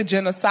 despite the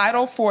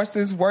genocidal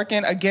forces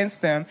working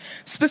against them,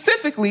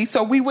 specifically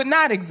so we would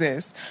not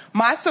exist.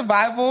 My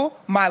survival,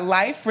 my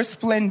life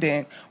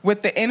resplendent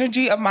with the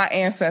energy of my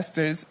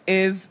ancestors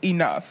is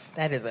enough.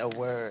 That is a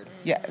word.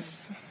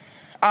 Yes.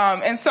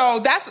 And so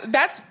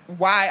that's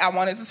why I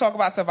wanted to talk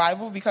about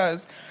survival,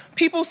 because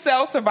people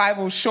sell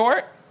survival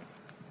short.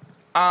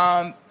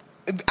 I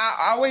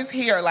always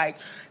hear like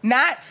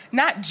not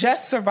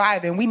just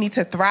surviving, we need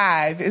to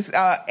thrive.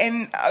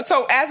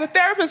 So as a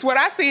therapist, what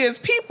I see is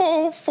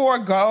people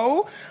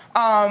forego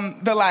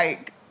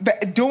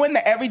doing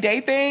the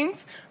everyday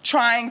things,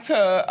 trying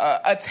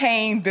to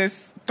attain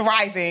this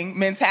thriving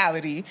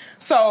mentality.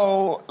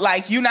 So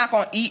like you're not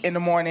gonna eat in the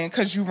morning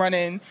because you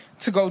running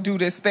to go do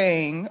this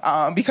thing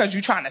because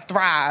you're trying to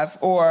thrive.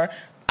 Or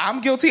I'm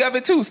guilty of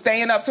it too,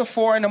 staying up till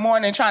 4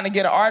 a.m. trying to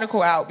get an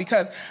article out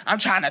because I'm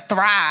trying to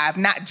thrive,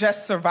 not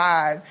just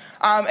survive.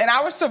 And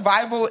our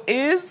survival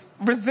is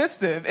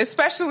resistive,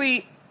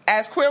 especially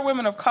as queer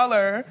women of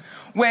color,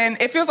 when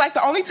it feels like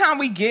the only time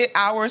we get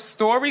our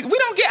story, we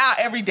don't get our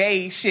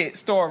everyday shit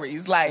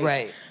stories, like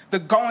right. the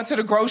going to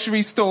the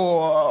grocery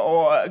store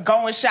or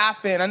going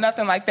shopping or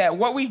nothing like that.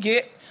 What we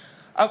get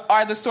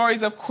are the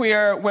stories of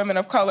queer women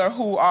of color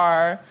who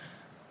are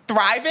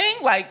thriving,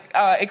 like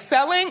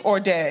excelling,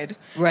 or dead.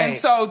 Right. And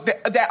so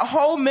that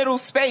whole middle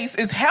space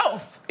is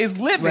health, is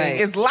living,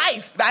 right. is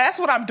life. That's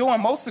what I'm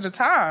doing most of the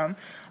time.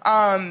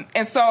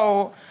 And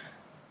so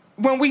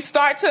when we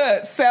start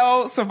to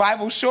sell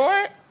survival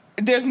short,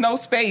 there's no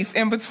space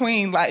in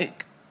between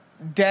like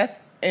death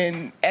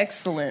and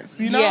excellence,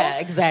 you know? Yeah,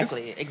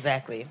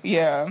 exactly.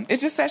 Yeah. It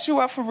just sets you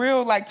up for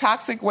real like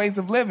toxic ways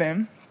of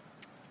living.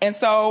 And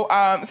so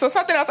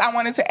something else I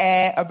wanted to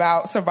add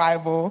about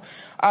survival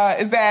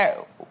is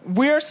that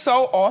we're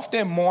so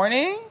often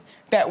mourning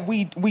that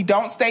we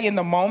don't stay in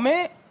the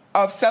moment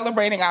of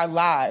celebrating our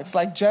lives,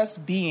 like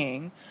just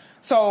being.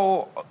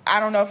 So I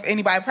don't know if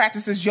anybody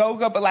practices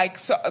yoga, but like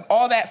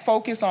all that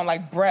focus on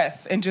like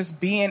breath and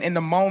just being in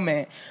the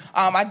moment.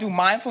 I do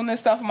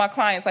mindfulness stuff with my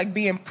clients, like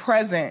being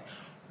present.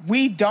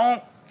 We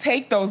don't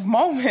take those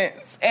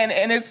moments, and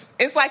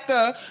it's like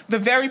the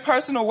very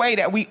personal way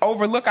that we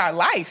overlook our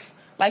life.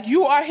 Like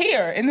you are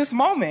here in this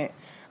moment,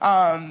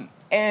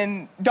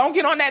 and don't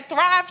get on that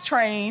thrive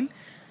train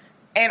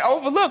and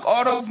overlook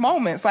all those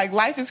moments. Like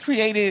life is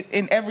created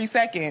in every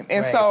second.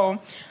 And right.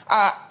 So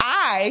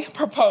I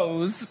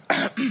propose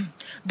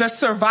the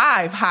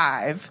Survive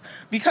Hive,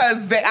 because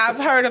I've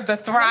heard of the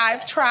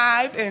Thrive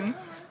Tribe and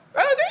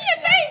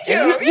thank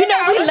you. You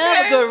know we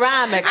love a good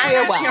rhyme at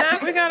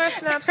Clearwater. We got our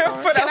snaps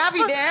going. Can I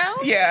be down?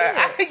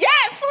 Yeah.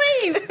 Yes,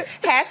 please.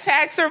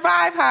 Hashtag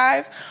Survive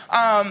Hive.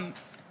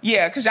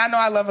 Yeah, because y'all know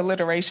I love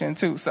alliteration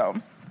too, so.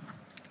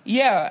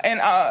 Yeah, and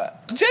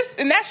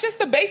that's just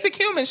the basic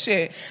human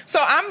shit.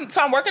 So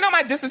I'm working on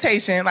my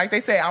dissertation. Like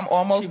they say, I'm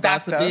almost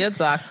doctor. About to be a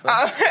doctor.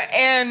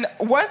 And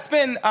what's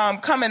been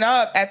coming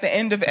up at the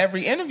end of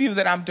every interview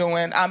that I'm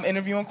doing, I'm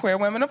interviewing queer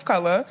women of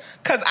color,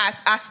 because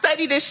I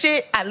study this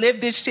shit, I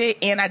live this shit,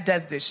 and I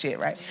does this shit,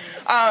 right?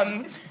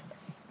 So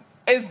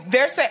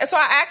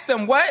I asked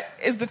them, what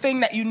is the thing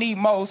that you need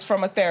most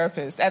from a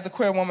therapist as a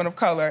queer woman of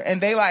color? And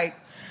they like,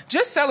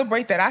 just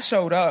celebrate that I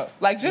showed up.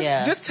 Like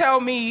just tell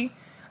me,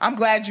 I'm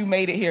glad you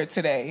made it here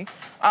today.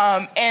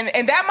 And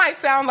that might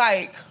sound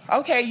like,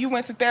 okay, you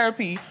went to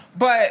therapy.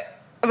 But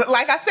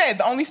like I said,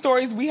 the only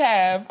stories we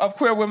have of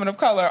queer women of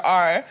color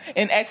are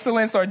in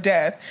excellence or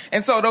death.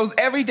 And so those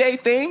everyday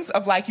things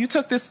of like, you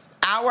took this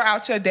hour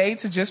out your day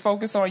to just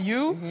focus on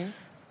you. Mm-hmm.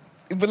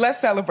 But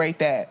let's celebrate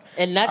that.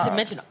 And not to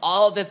mention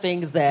all the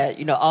things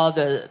that, all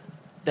the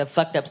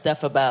fucked up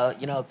stuff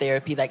about,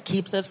 therapy that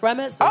keeps us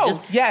from it.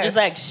 So just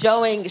like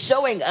showing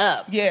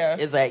up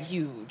is like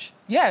huge.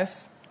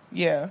 Yes.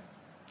 Yeah.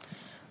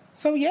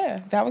 So yeah,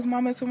 that was my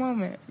mental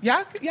moment.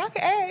 Y'all can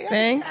add.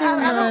 Thank you,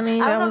 honey.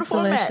 That was delicious.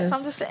 Format, so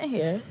I'm just sitting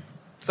here.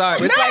 Sorry,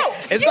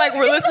 it's like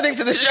we're listening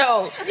to the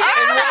show in real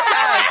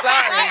time.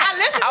 Sorry,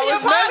 I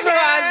was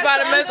mesmerized by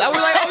the message. I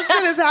was like, "Oh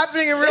shit, it's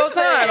happening in real time."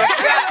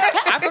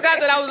 I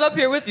forgot that I was up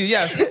here with you.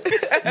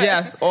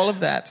 Yes, all of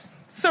that.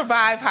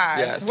 Survive Hive.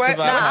 Yes, what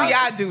do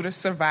y'all do to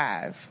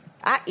survive?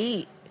 I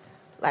eat.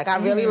 Like, I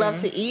really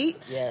love to eat.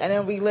 Yes. And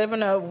then we live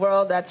in a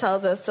world that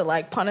tells us to,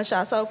 like, punish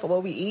ourselves for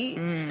what we eat.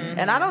 Mm-hmm.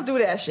 And I don't do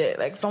that shit.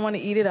 Like, if I want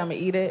to eat it, I'm going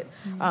to eat it.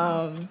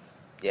 Mm-hmm.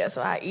 So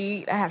I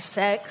eat. I have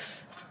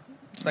sex.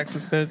 Sex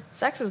is good.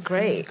 Sex is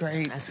great. It's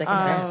great.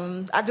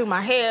 I do my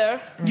hair.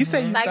 Mm-hmm. You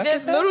say you like,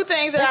 there's little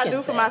things that I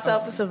do for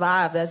myself to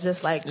survive that's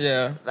just, like,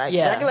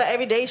 regular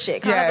everyday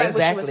shit. Kind of like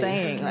what you were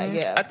saying. Mm-hmm.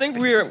 Like, I think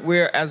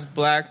we're as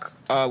black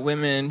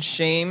women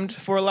shamed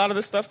for a lot of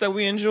the stuff that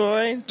we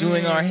enjoy.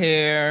 Doing our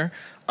hair,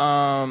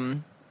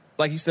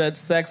 like you said,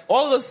 sex,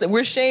 all of those things.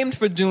 We're shamed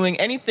for doing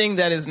anything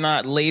that is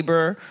not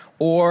labor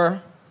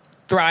or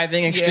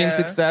thriving, extreme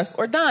success,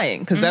 or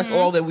dying, because that's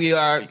all that we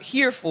are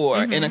here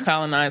for in a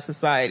colonized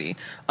society.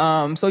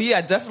 So yeah,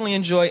 I definitely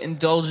enjoy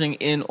indulging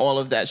in all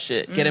of that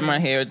shit. Getting my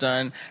hair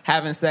done,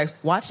 having sex,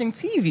 watching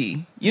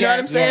TV. You know what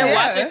I'm saying?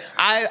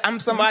 Yeah. I'm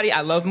somebody,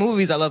 I love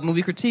movies, I love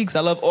movie critiques,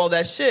 I love all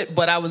that shit,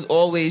 but I was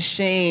always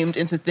shamed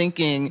into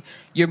thinking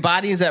your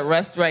body is at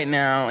rest right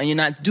now and you're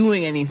not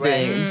doing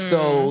anything.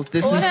 So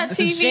this is that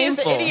TV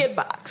shameful. is the idiot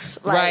box.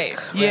 Right.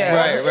 All the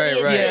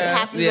idiot shit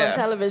happens Yeah. on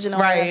television, all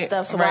that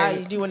stuff. So why are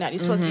you doing that?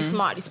 You're supposed to be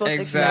smart. You're supposed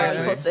to excel.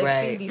 You're supposed to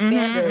exceed these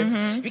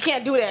standards. You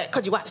can't do that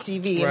because you watch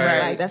TV. And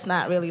it's like, that's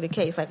not really the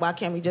case. Like, why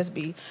can't we just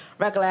be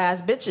regular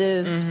ass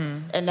bitches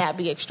and not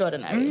be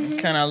extraordinary?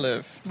 Can I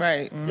live?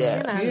 Right.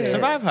 Yeah.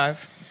 Survive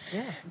Hive.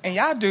 Yeah. And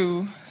y'all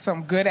do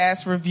some good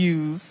ass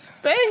reviews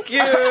Thank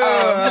you.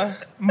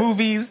 of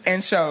movies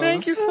and shows.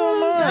 Thank you so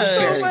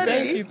much. so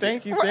funny.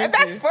 Thank you.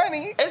 That's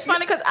funny. It's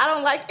funny because I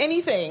don't like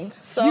anything.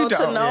 So You to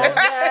don't. know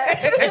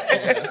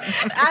that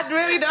I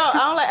really don't. I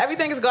don't like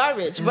everything is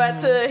garbage. But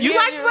to You hear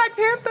like Black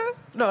Panther?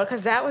 No,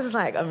 because that was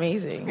like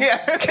amazing.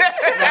 Yeah.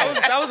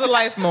 That was a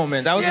life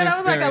moment. That was an that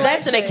was like a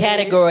experience. That's in a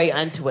category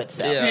unto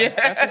itself. Yeah.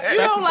 That's You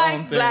don't its own like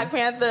thing. Black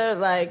Panther,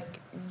 like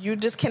you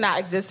just cannot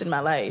exist in my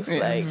life.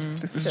 Like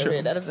This is for true.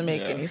 real, that doesn't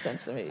make any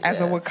sense to me. As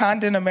a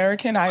Wakandan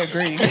American, I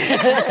agree.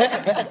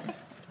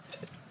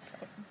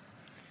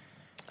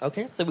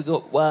 Okay, so we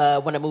go.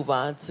 Want to move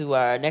on to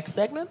our next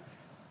segment?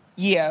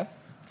 Yeah.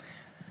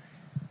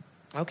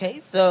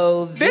 Okay,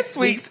 so This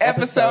week's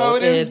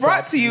episode is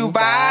brought to you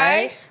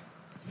by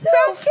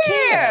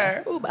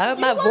Self-Care. Ooh,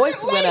 my voice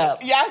went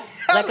up. Yeah.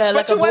 Like a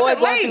But you boy wasn't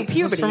going through late.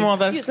 puberty. From all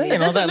that Excuse me.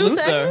 saying, all that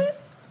Luther.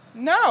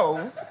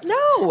 No.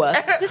 No,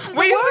 this is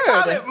We used to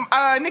call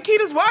it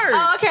Nikita's Word.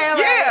 Oh, okay, all right,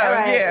 Yeah, all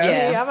right.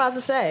 yeah. See, I'm about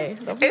to say.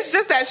 It's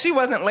just that she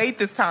wasn't late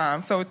this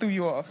time, so it threw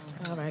you off.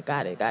 All right,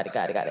 got it. All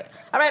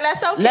right,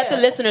 that's okay. Let the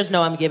listeners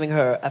know I'm giving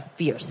her a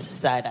fierce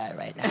side eye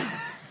right now.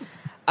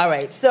 All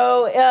right,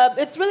 so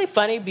it's really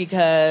funny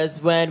because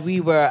when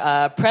we were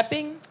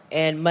prepping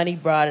and Money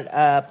brought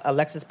up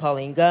Alexis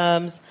Pauline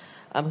Gumbs,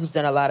 who's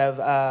done a lot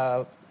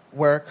of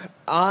work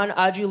on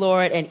Audre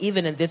Lorde, and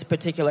even in this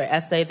particular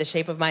essay, The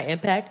Shape of My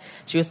Impact,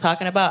 she was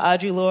talking about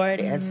Audre Lorde.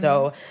 And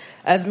so,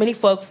 as many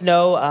folks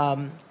know,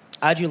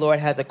 Audre Lorde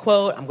has a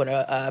quote. I'm going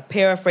to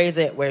paraphrase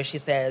it, where she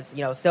says,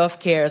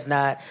 self-care is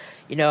not,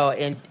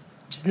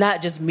 it's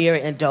not just mere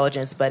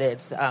indulgence, but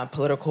it's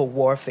political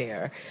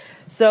warfare.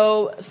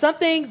 So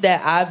something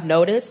that I've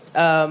noticed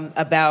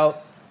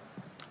about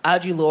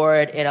Audre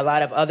Lorde and a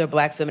lot of other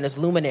Black feminist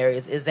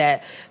luminaries is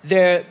that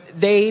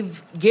they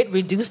get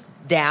reduced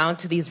down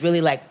to these really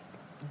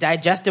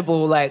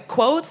digestible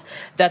quotes,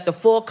 that the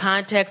full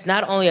context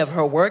not only of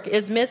her work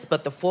is missed,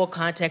 but the full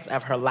context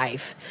of her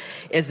life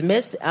is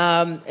missed.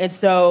 And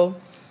so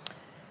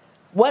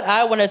what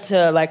I wanted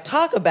to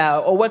talk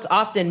about, or what's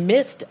often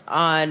missed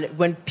on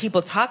when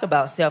people talk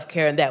about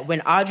self-care, and that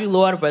when Audre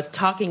Lorde was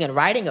talking and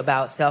writing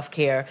about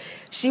self-care,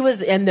 she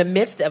was in the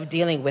midst of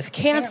dealing with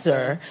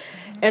cancer.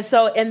 And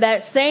so in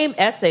that same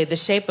essay, The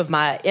Shape of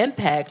My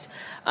Impact,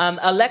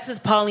 Alexis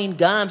Pauline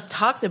Gumbs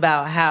talks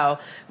about how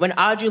when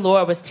Audre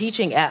Lorde was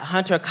teaching at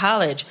Hunter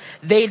College,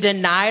 they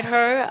denied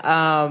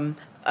her,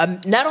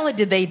 not only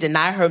did they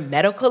deny her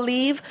medical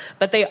leave,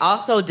 but they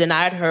also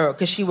denied her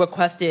because she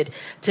requested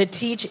to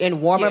teach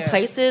in warmer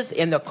places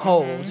in the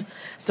cold.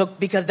 So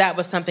because that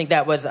was something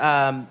that was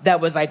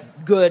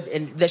good,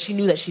 and that she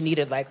knew that she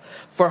needed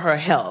for her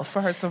health,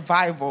 For her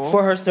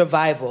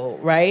survival.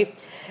 Right?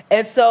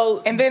 And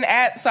so, and then go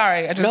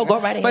right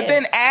ahead. But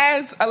then,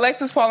 as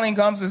Alexis Pauline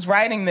Gumbs is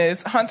writing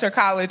this, Hunter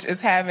College is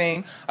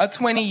having a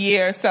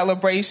 20-year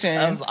celebration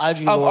of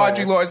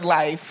Audre Lorde's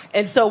life.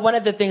 And so, one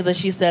of the things that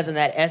she says in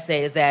that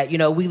essay is that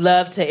we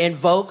love to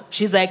invoke.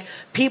 She's like,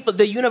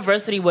 the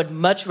university would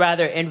much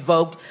rather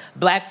invoke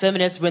Black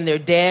feminists when they're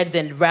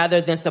dead rather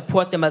than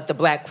support them as the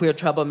Black queer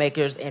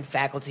troublemakers in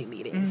faculty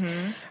meetings,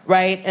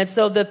 right? And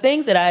so, the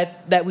thing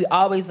that we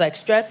always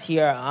stress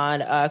here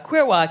on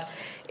Queer Walk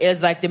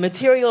is the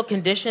material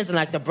conditions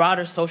and the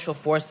broader social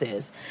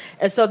forces.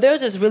 And so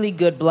there's this really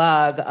good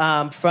blog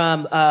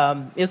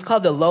it's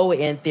called the Low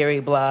End Theory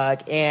blog.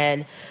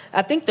 And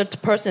I think the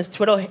person's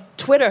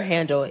Twitter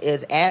handle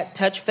is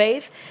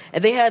 @TouchFaith.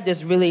 And they had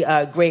this really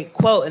great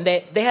quote. And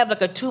they have a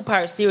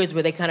 2-part series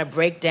where they kind of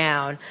break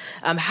down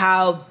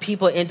how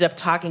people end up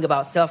talking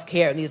about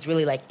self-care in these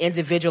really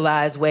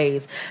individualized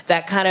ways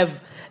that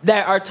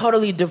are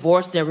totally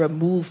divorced and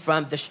removed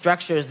from the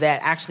structures that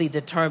actually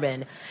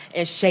determine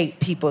and shape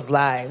people's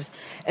lives.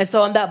 And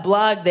so on that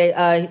blog,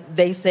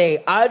 they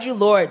say, Audre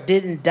Lorde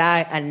didn't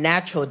die a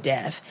natural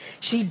death.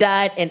 She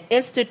died an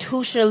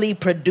institutionally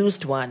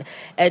produced one,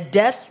 a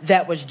death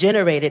that was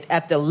generated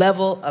at the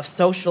level of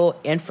social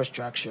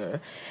infrastructure.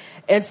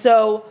 And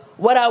so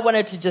what I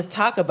wanted to just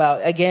talk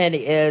about, again,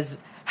 is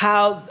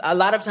how a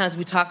lot of times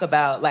we talk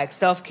about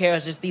self-care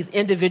as just these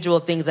individual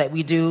things that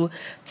we do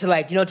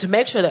to to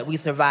make sure that we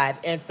survive.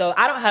 And so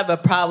I don't have a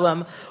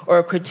problem or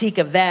a critique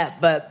of that,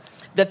 but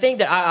the thing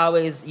that I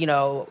always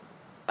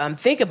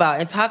think about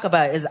and talk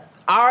about is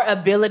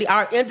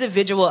our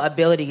individual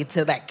ability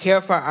to like care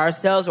for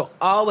ourselves will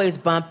always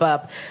bump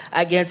up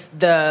against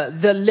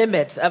the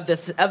limits of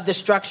the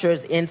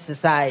structures in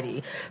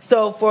society.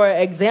 So, for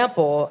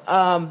example,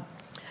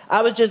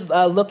 I was just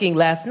looking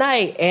last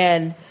night,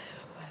 and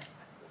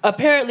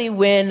apparently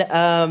when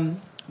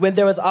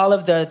there was all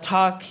of the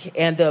talk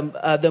and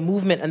the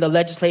movement and the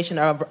legislation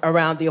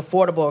around the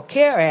Affordable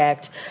Care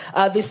Act,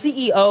 the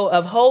CEO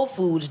of Whole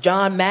Foods,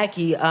 John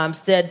Mackey,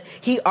 said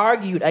he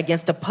argued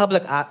against the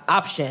public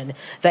option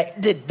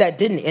that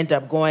didn't end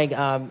up going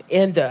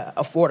in the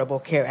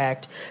Affordable Care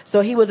Act.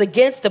 So he was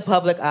against the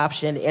public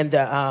option in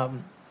the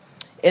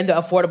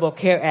Affordable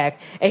Care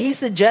Act. And he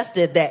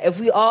suggested that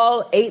if we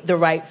all ate the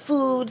right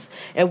foods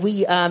and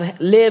we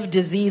lived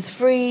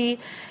disease-free,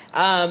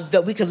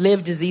 that we could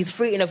live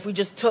disease-free, and if we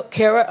just took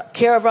care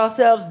of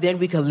ourselves, then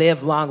we could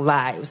live long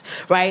lives,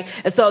 right?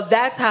 And so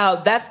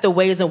that's the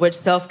ways in which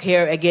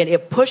self-care, again,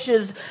 it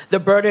pushes the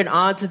burden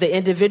onto the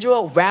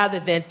individual rather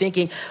than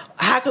thinking,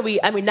 how can we,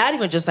 not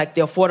even just like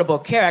the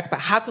Affordable Care Act, but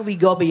how can we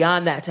go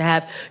beyond that to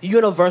have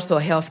universal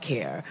health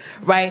care,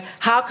 right?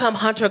 How come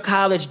Hunter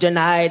College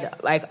denied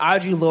like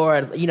Audre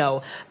Lorde,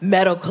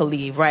 medical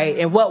leave, right?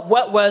 And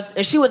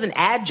and she was an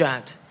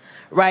adjunct,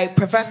 right,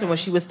 professor when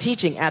she was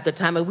teaching at the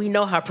time, and we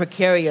know how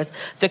precarious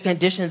the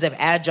conditions of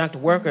adjunct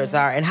workers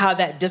are and how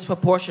that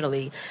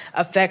disproportionately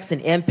affects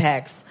and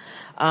impacts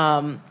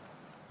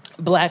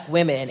Black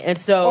women. And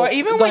so, or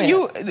even when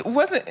you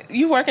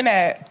working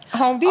at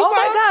Home Depot? Oh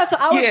my God! So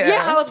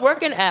I was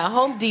working at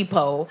Home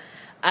Depot.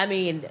 I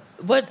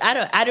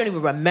don't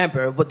even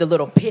remember what the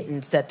little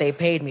pittance that they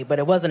paid me, but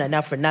it wasn't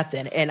enough for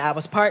nothing. And I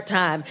was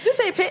part-time. You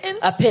say pittance?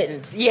 A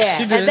pittance,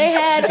 yeah. And they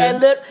had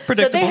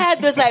so they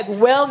had this like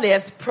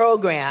wellness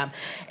program,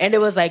 and it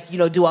was like,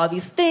 do all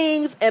these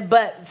things.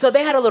 So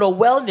they had a little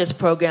wellness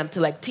program to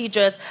like teach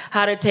us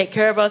how to take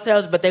care of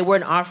ourselves, but they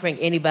weren't offering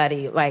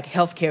anybody like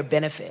healthcare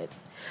benefits.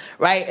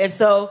 Right? And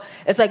so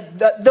it's like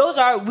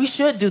we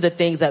should do the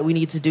things that we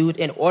need to do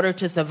in order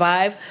to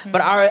survive. Mm-hmm.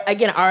 But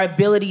our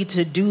ability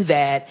to do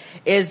that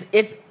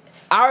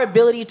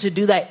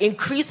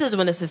increases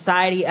when the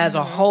society as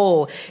a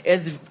whole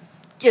is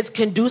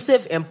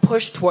conducive and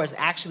pushed towards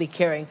actually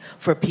caring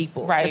for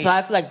people. Right. And so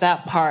I feel like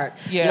that part,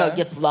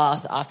 gets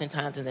lost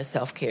oftentimes in this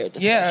self-care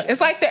discussion. Yeah, it's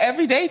like the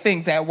everyday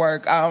things at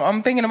work.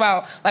 I'm thinking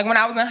about, like, when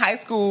I was in high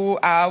school,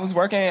 I was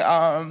working,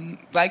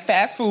 like,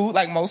 fast food,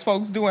 like most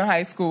folks do in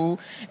high school,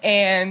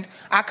 and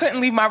I couldn't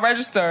leave my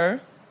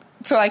register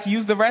to, like,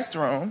 use the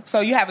restroom.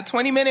 So you have a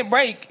 20-minute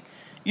break.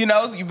 You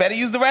better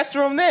use the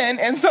restroom then.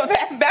 And so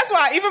that's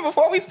why even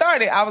before we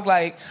started, I was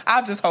like,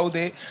 I'll just hold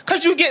it.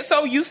 Because you get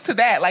so used to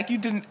that. Like,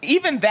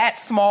 even that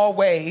small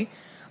way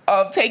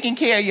of taking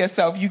care of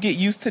yourself, you get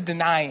used to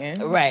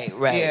denying. Right.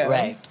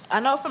 I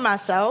know for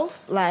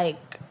myself, like,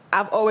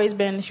 I've always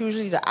been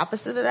hugely the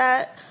opposite of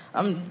that.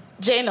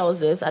 Jay knows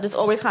this. I just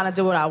always kind of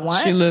do what I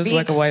want. She lives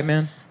like a white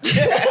man.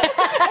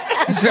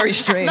 It's very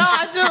strange. No,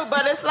 I do,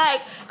 but it's like,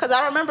 because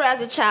I remember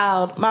as a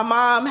child, my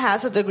mom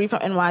has a degree from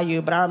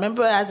NYU, but I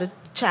remember as a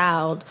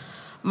child,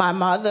 my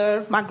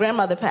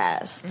grandmother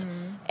passed,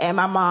 and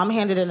my mom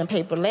handed in a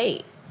paper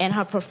late, and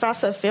her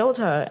professor failed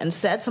her and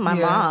said to my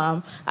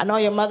mom, I know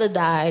your mother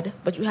died,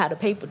 but you had a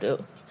paper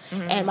due.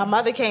 And my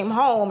mother came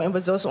home and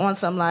was just on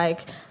some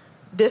like,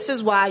 this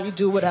is why you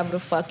do whatever the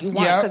fuck you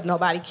want, because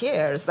nobody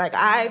cares. Like,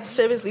 I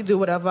seriously do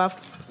whatever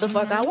the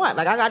fuck I want.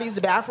 Like, I gotta use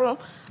the bathroom,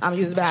 I'm gonna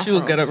use the bathroom. She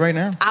would get up right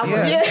now.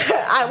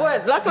 I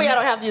would. Luckily, I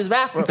don't have to use the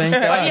bathroom. But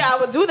I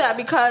would do that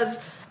because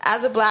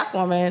as a Black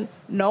woman,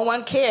 no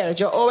one cares.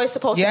 You're always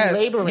supposed to be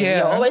laboring.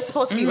 You're always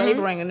supposed to be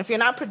laboring. And if you're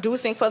not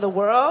producing for the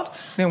world,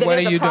 then what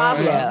there's are you a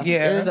problem. doing?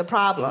 It is a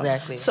problem.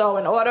 Exactly. So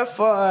in order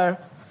for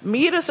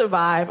me to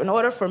survive, in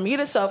order for me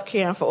to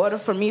self-care, and in order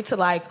for me to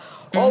like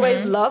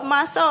always love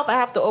myself, I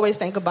have to always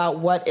think about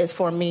what is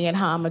for me and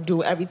how I'm going to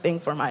do everything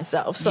for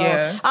myself. So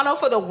I know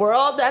for the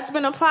world that's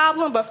been a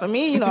problem, but for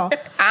me, I've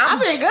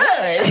been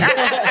good.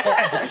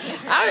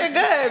 I've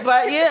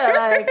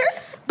been good.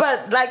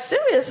 But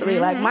seriously,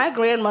 like, my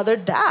grandmother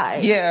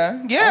died.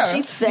 Yeah. And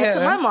she said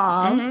to my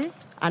mom,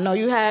 I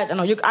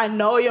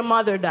know your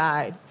mother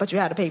died, but you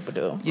had a paper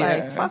due. Yeah.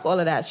 Like, fuck all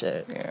of that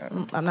shit. Yeah.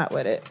 I'm not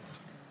with it.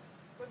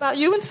 What about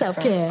you and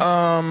self-care?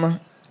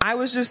 I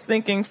was just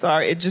thinking,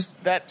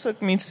 that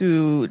took me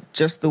to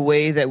just the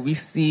way that we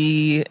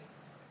see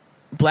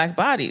Black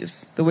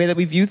bodies, the way that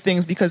we view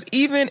things, because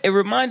even it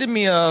reminded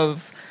me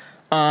of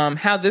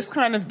how this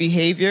kind of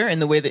behavior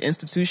and the way the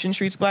institution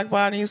treats Black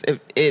bodies,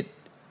 it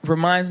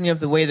reminds me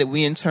of the way that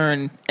we in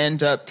turn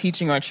end up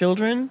teaching our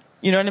children.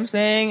 You know what I'm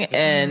saying?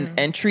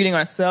 And treating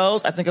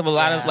ourselves. I think of a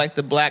lot of like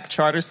the Black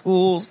charter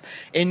schools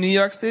in New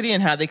York City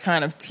and how they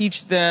kind of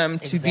teach them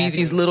to be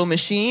these little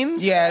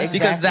machines. Yes.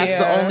 Because that's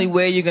the only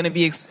way you're going to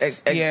be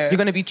you're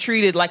going to be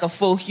treated like a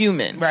full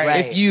human.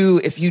 Right.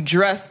 If you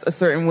dress a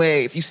certain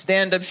way, if you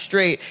stand up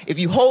straight, if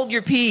you hold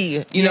your pee,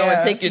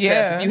 and take your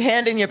test, if you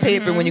hand in your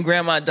paper when your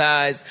grandma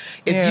dies,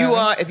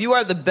 if you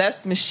are the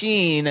best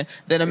machine,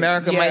 then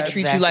America might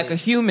treat you like a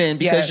human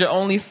because your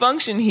only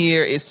function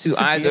here is to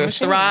either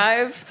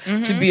thrive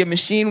to be a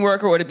machine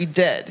worker or to be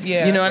dead.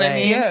 Yeah. You know what I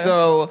mean? Yeah.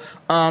 So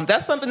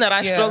that's something that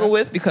I struggle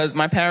with because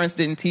my parents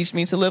didn't teach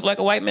me to live like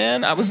a white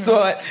man. I was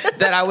taught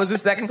that I was a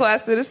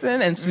second-class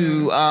citizen and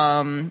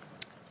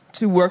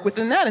to work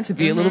within that and to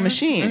be a little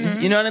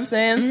machine. You know what I'm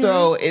saying?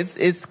 So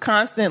it's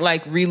constant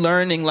like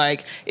relearning,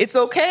 like it's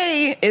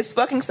okay, it's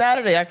fucking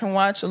Saturday, I can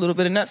watch a little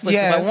bit of Netflix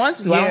if I want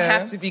to. I don't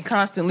have to be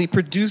constantly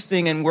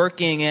producing and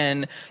working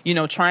and, you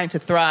know, trying to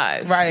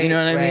thrive. Right. You know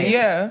what I mean?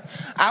 Yeah.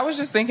 I was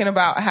just thinking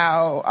about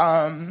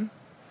how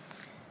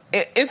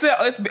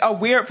it's a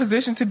weird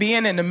position to be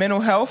in the mental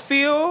health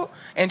field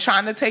and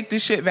trying to take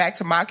this shit back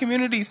to my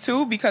communities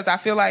too, because I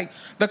feel like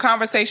the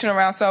conversation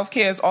around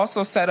self-care is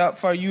also set up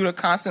for you to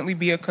constantly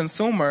be a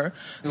consumer.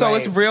 So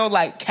it's real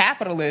like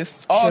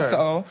capitalist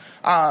also.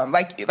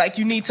 Like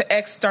you need to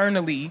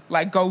externally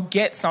like go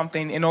get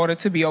something in order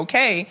to be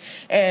okay.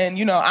 And,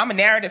 you know, I'm a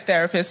narrative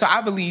therapist, so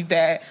I believe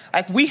that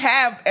like we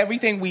have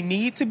everything we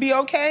need to be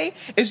okay.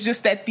 It's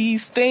just that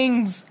these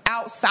things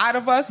outside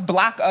of us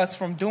block us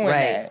from doing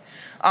that.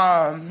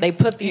 They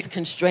put these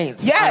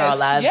constraints on our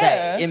lives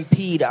that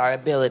impede our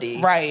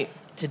ability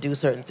to do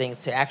certain things,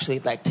 to actually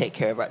like take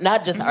care of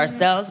not just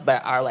ourselves,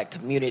 but our like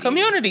communities.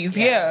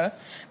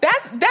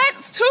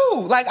 That's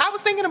too. Like I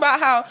was thinking about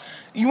how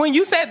when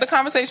you said the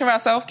conversation around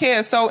self-care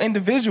is so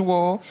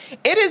individual,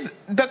 it is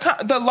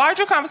the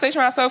larger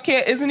conversation around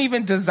self-care isn't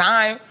even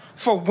designed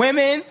for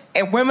women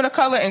and women of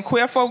color and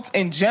queer folks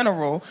in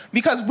general,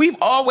 because we've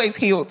always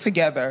healed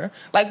together.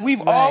 Like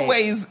we've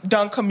always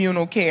done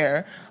communal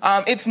care.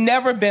 It's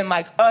never been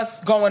like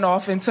us going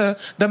off into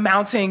the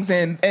mountains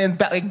and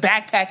like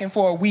backpacking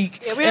for a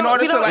week in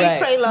order to like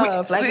pray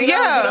love. Like we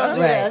don't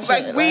do that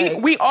shit.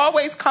 Like we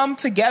always come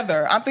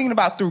together. I'm thinking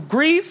about through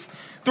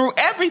grief, through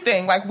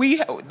everything. Like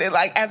we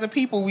like as a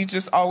people, we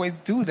just always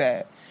do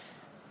that.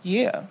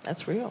 Yeah,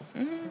 that's real.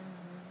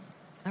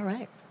 All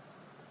right.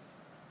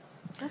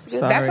 That's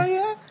good. That's all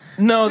you have?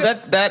 No,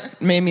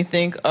 that made me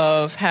think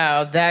of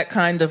how that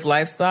kind of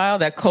lifestyle,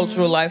 that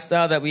cultural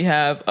lifestyle that we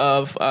have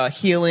of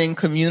healing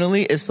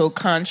communally is so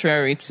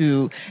contrary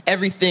to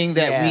everything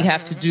that we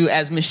have to do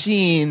as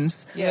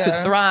machines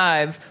to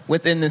thrive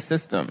within the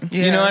system.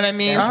 You know what I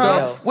mean?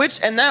 So,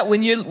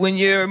 when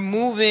you're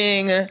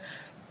moving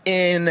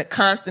in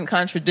constant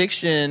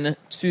contradiction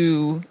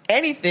to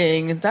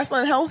anything, that's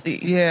unhealthy.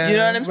 Yeah. You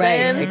know what I'm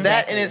saying? Exactly.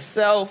 That in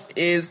itself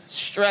is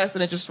stress,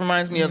 and it just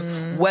reminds me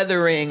of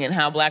weathering and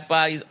how black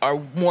bodies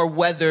are more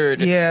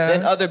weathered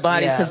than other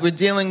bodies because we're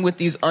dealing with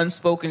these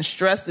unspoken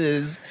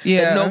stresses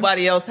that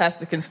nobody else has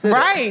to consider.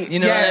 Right. You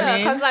know what I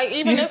mean? Because like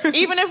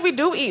even if we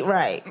do eat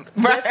right,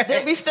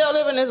 we still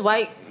live in this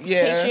white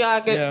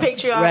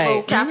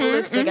patriarchal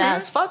capitalistic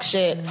ass fuck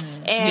shit,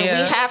 and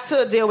we have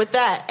to deal with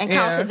that and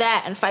counter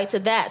that and fight to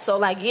that. So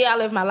like, I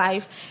live my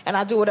life and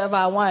I do whatever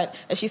I want,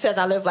 and she says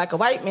I live like a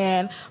white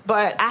man,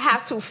 but I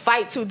have to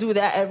fight to do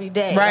that every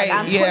day. Right. Like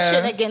I'm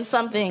pushing against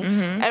something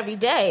every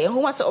day, and who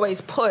wants to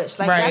always push?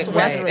 Like that's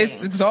weathering.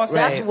 It's exhausting.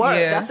 That's work.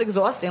 That's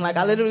exhausting. Like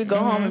I literally go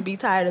home and be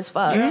tired as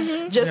fuck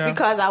just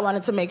because I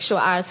wanted to make sure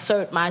I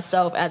assert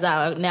myself as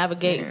I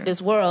navigate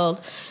this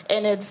world,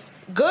 and it's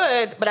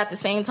good, but at the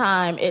same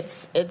time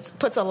it's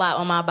puts a lot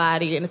on my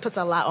body and it puts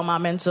a lot on my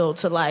mental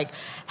to like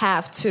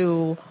have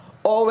to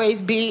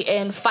always be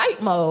in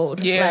fight mode.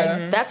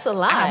 Like that's a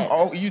lot. I'm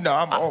always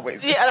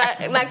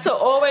like to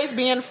always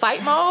be in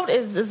fight mode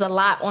is a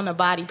lot on the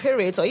body,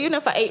 period. So even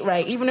if I ate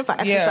right, even if I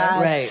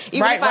exercised,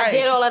 even if I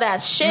did all of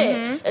that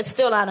shit, it's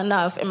still not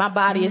enough, and my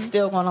body is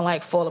still gonna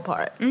like fall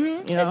apart.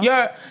 You know,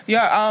 your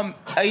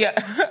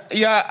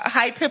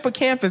hype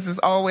hippocampus is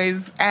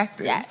always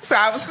active. So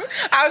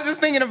I was just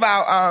thinking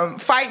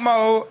about fight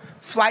mode,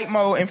 flight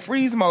mode, and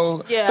freeze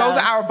mode. Those are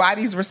our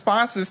body's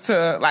responses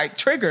to like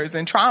triggers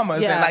and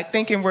traumas and like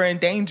thinking we're in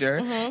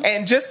danger.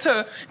 And just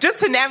to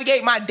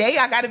navigate my day,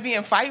 I got to be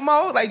in fight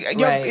mode. Like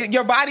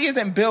your body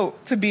isn't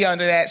built to be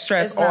under that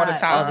stress all the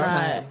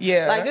time.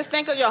 Like just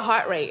think of your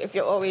heart rate if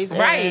you're always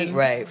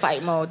in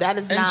fight mode. That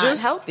is not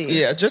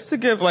healthy. Just to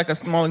give like a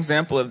small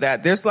example of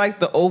that, there's like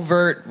the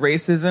overt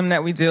racism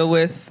that we deal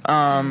with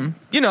on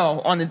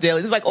the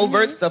daily. There's like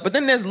overt stuff, but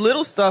then there's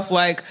little stuff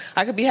like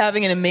I could be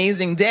having an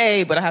amazing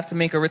day, but I have to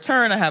make a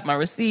return. I have my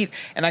receipt,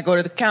 and I go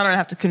to the counter and I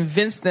have to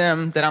convince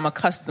them that I'm a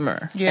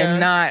customer and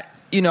not.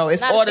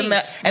 It's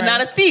automatic and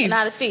not a thief.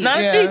 Not a thief.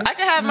 I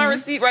can have my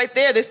receipt right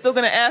there. They're still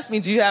going to ask me,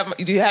 do you have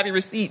your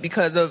receipt?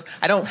 Because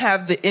I don't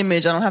have the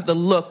image. I don't have the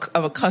look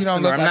of a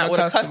customer. I'm not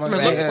what a customer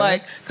looks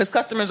like, because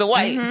customers are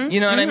white. You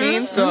know what I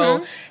mean?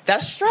 So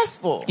that's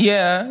stressful.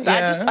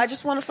 I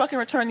just want to fucking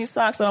return these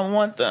socks. I don't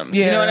want them.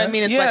 You know what I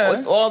mean? It's like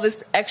it's all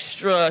this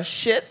extra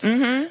shit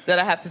that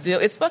I have to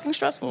deal. It's fucking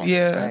stressful.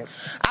 I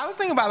was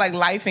thinking about like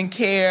life and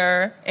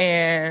care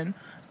and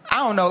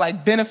I don't know,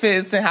 like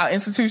benefits and how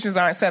institutions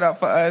aren't set up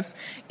for us.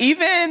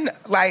 Even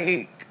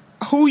like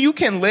who you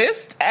can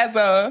list as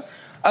a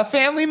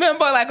family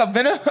member, like a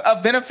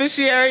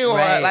beneficiary or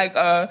like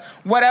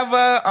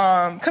whatever.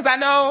 Because I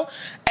know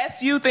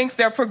SU thinks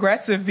they're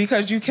progressive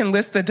because you can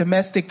list a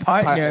domestic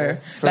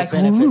partner like,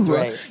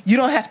 benefits, you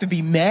don't have to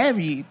be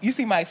married. You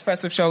see my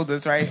expressive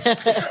shoulders, right?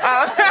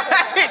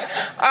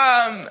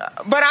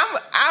 But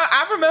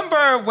I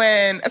remember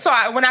when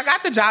I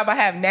got the job I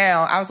have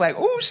now, I was like,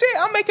 oh shit,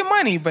 I'm making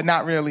money, but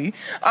not really.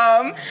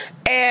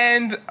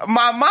 And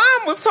my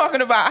mom was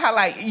talking about how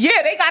like,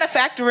 yeah, they gotta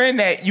factor in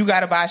that you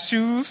gotta buy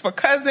shoes for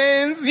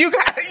cousins. You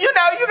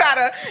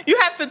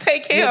have to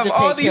take care of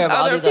all these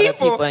other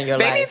people in your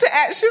life. They need to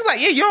act. She was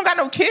like, yeah, you don't got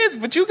no kids,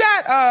 but you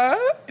got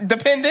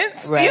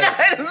dependents. Right. You know,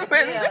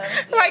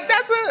 like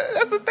that's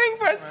a thing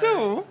for us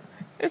too.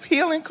 It's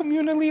healing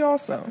communally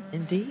also.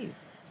 Indeed.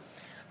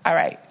 All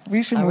right,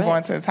 we should move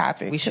on to the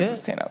topic. We should.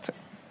 It's 10:02.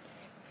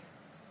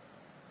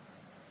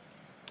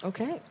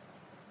 Okay.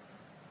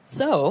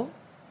 So,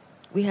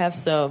 we have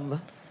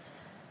some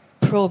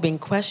probing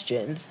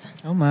questions.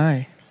 Oh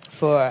my!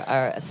 For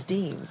our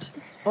esteemed,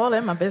 all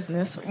in my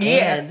business.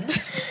 Yeah.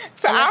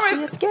 So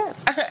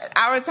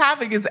our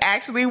topic is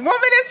actually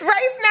womanist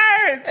race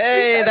nerds.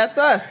 Hey, that's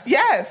us.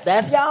 Yes,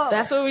 that's y'all.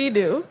 That's what we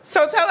do.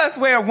 So tell us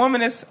where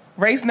womanist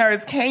race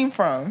nerds came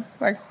from.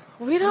 Like.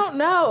 We don't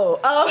know.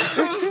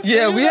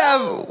 Yeah, we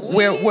have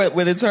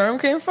where the term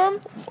came from.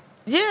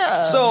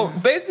 Yeah. So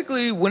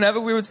basically, whenever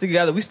we were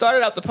together, we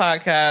started out the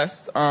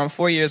podcast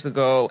 4 years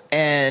ago,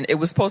 and it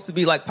was supposed to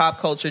be like pop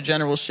culture,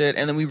 general shit.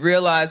 And then we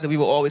realized that we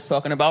were always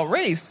talking about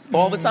race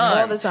all the time.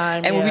 All the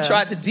time. And when we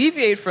tried to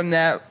deviate from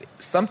that,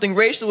 something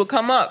racial would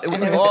come up. It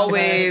would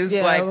always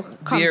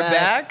veer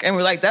back. And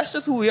we're like, that's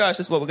just who we are. It's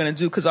just what we're going to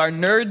do. Because our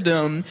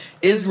nerddom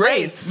is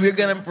race. We're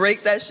going to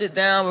break that shit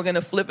down. We're going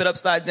to flip it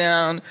upside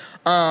down.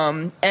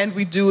 And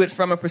we do it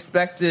from a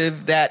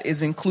perspective that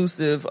is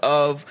inclusive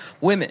of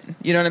women.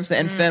 You know what I'm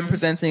saying? And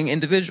femme-presenting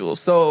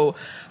individuals. So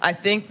I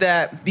think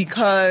that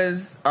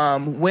because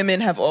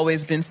women have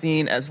always been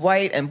seen as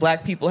white and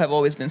black people have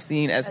always been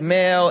seen as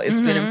male, it's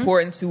been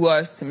important to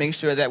us to make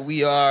sure that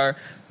we are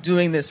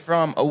doing this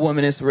from a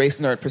womanist race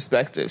nerd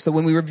perspective. So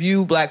when we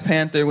review Black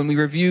Panther, when we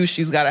review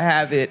She's Gotta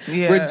Have It,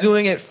 we're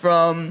doing it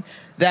from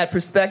that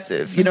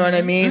perspective, you know what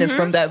I mean? And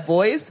from that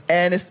voice.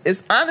 And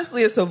it's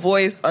honestly, it's a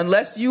voice,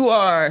 unless you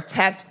are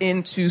tapped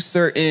into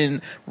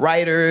certain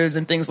writers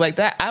and things like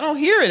that, I don't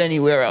hear it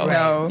anywhere else.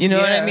 No. You know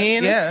what I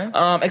mean?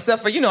 Yeah.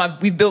 Except for,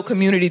 we've built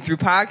community through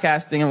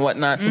podcasting and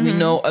whatnot. So we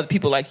know of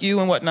people like you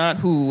and whatnot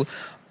who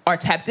are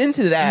tapped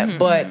into that,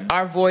 but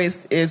our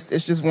voice is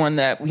just one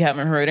that we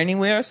haven't heard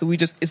anywhere. So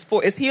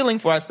it's healing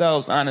for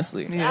ourselves,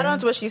 honestly. Yeah. Add on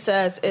to what she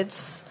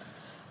says,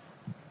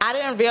 I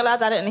didn't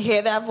realize I didn't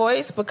hear that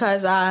voice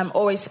because I'm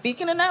always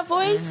speaking in that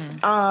voice.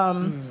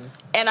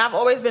 And I've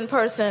always been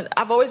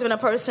a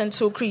person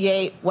to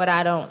create what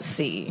I don't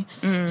see.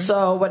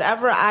 So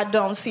whatever I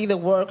don't see the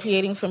world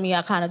creating for me,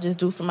 I kind of just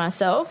do for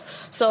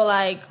myself. So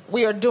like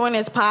we are doing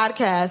this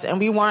podcast and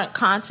we weren't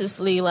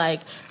consciously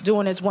like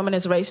doing this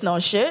womanist race no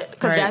shit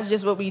because that's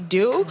just what we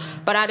do.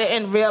 But I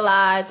didn't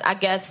realize, I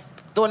guess,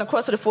 during the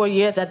course of the 4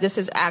 years that this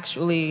is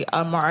actually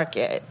a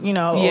market, or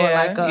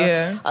like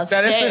a thing.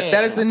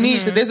 That is the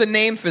niche. There's a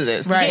name for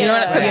this. Right.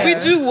 Because we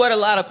do what a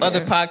lot of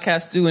other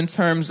podcasts do in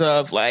terms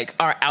of like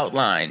our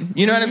outline.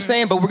 You know what I'm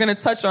saying? But we're going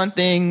to touch on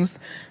things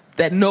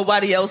that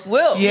nobody else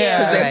will. Yeah.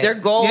 Because their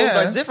goals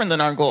are different than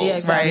our goals. Yeah,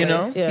 exactly.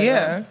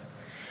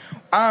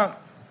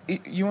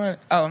 You want?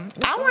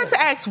 I wanted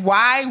to ask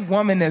why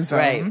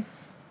womanism,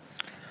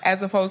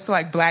 as opposed to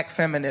like black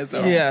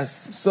feminism.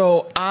 Yes.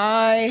 So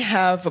I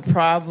have a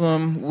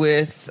problem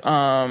with,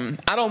 I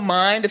don't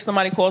mind if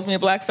somebody calls me a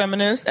black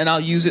feminist, and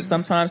I'll use it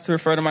sometimes to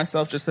refer to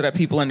myself just so that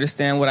people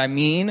understand what I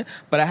mean.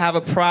 But I have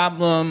a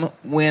problem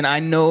when I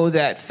know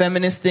that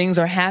feminist things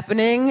are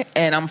happening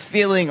and I'm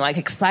feeling like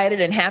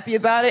excited and happy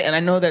about it. And I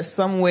know that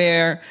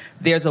somewhere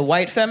there's a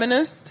white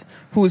feminist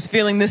who is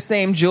feeling this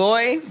same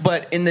joy,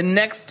 but in the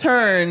next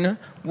turn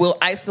will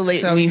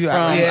isolate me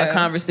from a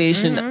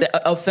conversation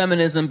of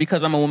feminism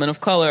because I'm a woman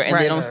of color, and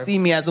they don't see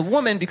me as a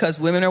woman because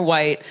women are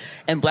white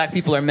and black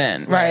people are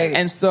men. Right.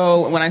 And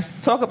so when I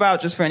talk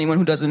about, just for anyone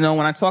who doesn't know,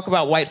 when I talk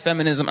about white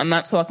feminism, I'm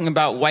not talking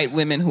about white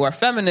women who are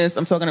feminists.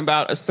 I'm talking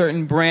about a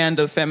certain brand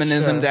of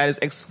feminism that is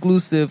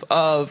exclusive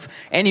of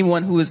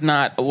anyone who is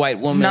not a white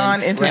woman.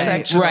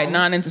 Non-intersectional. Right,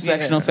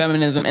 non-intersectional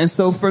feminism. And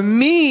so for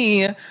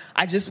me,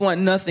 I just want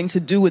nothing to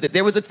do with it.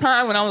 There was a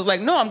time when I was like,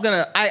 no,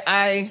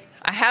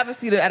 I have a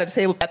seat at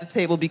the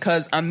table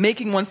because I'm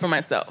making one for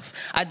myself.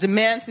 I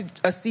demand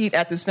a seat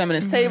at this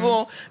feminist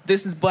table.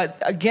 But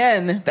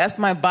again, that's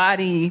my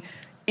body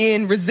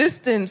in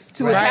resistance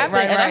to what's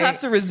happening. And I have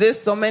to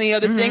resist so many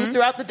other things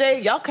throughout the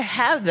day. Y'all can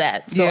have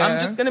that. So I'm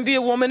just going to be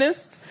a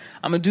womanist.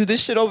 I'm going to do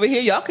this shit over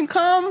here. Y'all can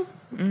come.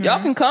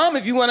 Y'all can come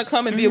if you want to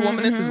come and be a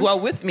womanist as well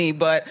with me,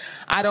 but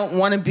I don't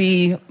want to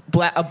be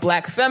a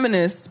black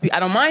feminist. I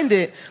don't mind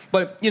it,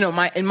 but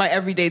in my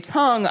everyday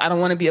tongue, I don't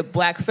want to be a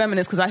black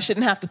feminist because I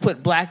shouldn't have to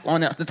put black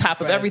on the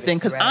top of everything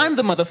because I'm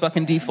the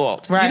motherfucking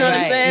default. You know what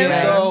I'm saying?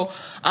 Yeah. So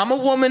I'm a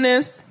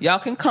womanist. Y'all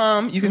can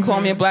come. You can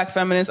call me a black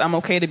feminist. I'm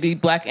okay to be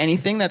black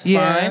anything. That's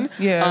fine.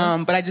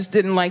 Yeah. But I just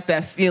didn't like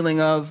that feeling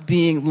of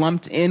being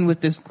lumped in with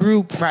this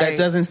group that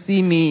doesn't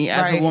see me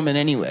as a woman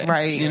anyway.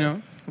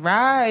 Right.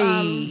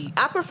 Right.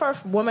 I prefer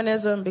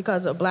womanism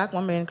because a black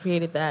woman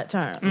created that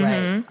term.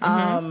 Right.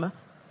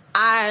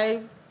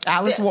 I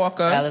Alice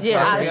Walker. Alice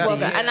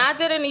Walker. And I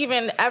didn't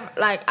even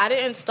I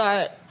didn't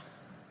start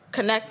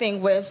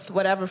connecting with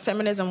whatever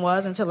feminism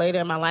was until later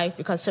in my life,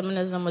 because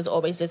feminism was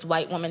always this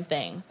white woman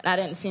thing, and I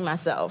didn't see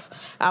myself.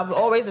 I was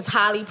always this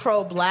highly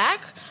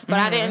pro-black, but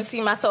I didn't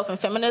see myself in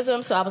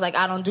feminism, so I was like,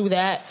 I don't do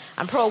that.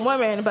 I'm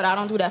pro-women, but I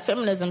don't do that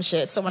feminism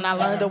shit. So when I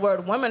learned the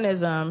word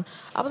womanism,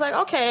 I was like,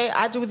 okay,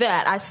 I do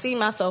that. I see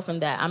myself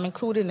in that. I'm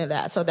included in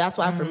that. So that's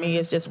why for me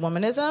it's just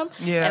womanism,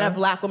 and a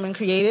black woman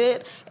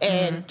created.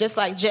 And just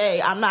like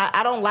Jay,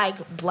 I don't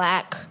like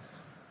black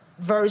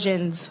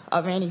versions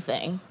of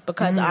anything,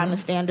 because I'm the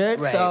standard.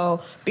 Right.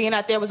 So being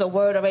that there was a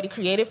word already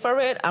created for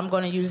it, I'm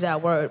going to use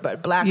that word.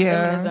 But black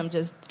feminism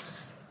just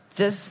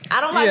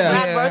I don't like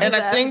black versions. And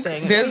I think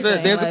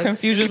there's a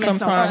confusion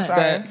sometimes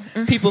that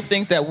people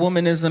think that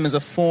womanism is a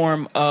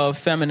form of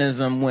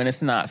feminism when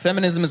it's not.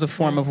 Feminism is a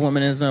form of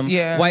womanism.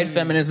 Yeah. White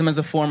feminism is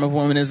a form of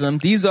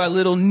womanism. These are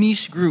little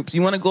niche groups.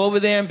 You want to go over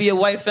there and be a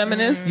white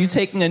feminist? You're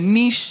taking a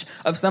niche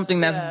of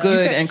something that's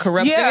good and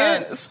corrupting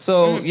it.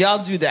 So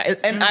y'all do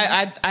that. And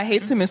I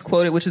hate to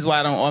misquote it, which is why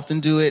I don't often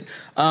do it.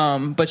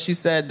 But she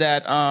said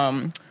that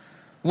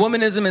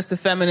womanism is to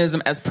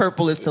feminism as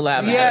purple is to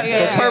lavender.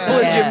 So purple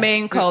is your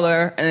main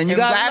color, and then you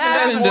got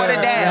lavender. Watered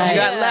down. You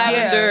got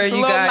lavender. It's a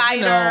little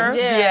lighter.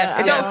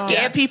 It don't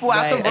scare people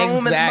out the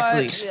room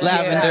as much.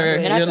 Lavender,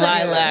 and your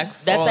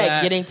lilacs. That's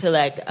like getting to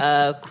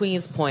like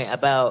Queen's point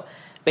about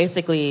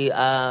basically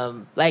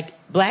like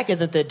black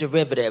isn't the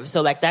derivative.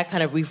 So like that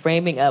kind of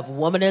reframing of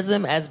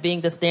womanism as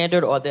being the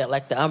standard, or the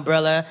under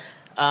umbrella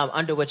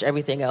under which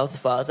everything else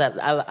falls.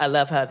 I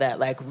love how that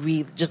recenters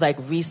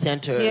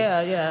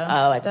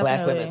like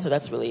black women. So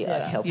that's really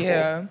helpful.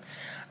 Yeah,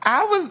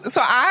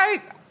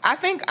 I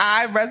think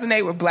I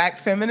resonate with black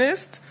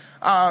feminists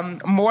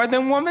more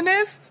than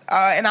womanists,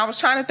 and I was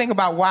trying to think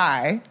about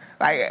why.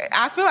 Like,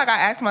 I feel like I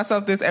asked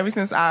myself this ever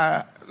since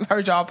I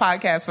heard y'all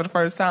podcast for the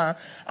first time.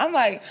 I'm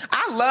like,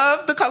 I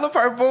love The Color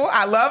Purple.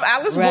 I love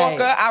Alice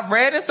Walker. I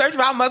read and searched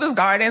about Mother's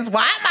Gardens.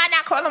 Why am I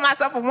not calling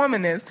myself a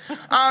womanist?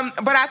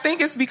 But I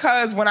think it's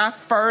because when I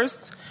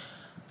first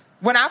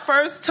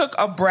took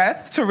a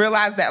breath to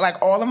realize that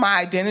like all of my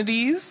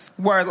identities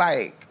were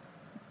like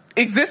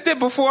existed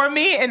before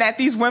me, and that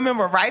these women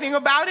were writing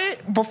about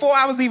it before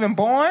I was even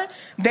born,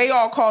 they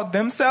all called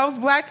themselves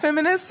black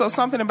feminists. So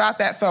something about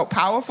that felt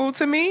powerful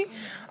to me.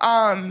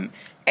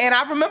 And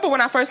I remember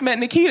when I first met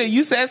Nikita,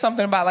 you said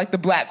something about like the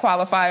black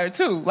qualifier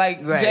too,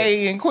 like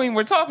Jay and Queen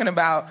were talking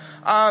about.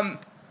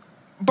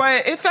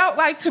 But it felt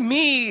like to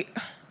me,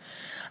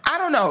 I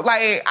don't know,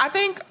 like I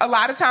think a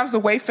lot of times the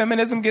way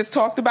feminism gets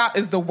talked about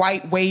is the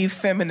white wave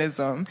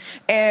feminism.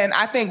 And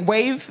I think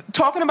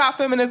talking about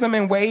feminism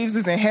in waves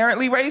is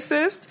inherently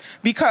racist,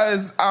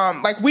 because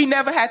like we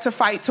never had to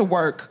fight to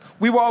work.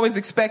 We were always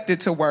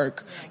expected to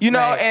work, you know,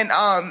 and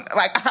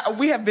like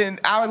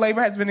our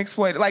labor has been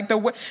exploited. Like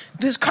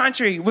this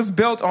country was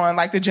built on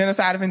like the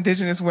genocide of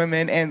indigenous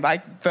women and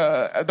like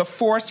the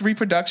forced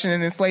reproduction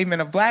and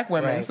enslavement of black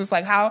women. So it's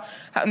like how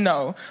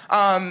no.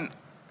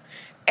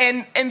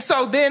 And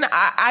so then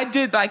I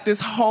did like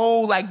this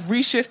whole like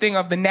reshifting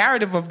of the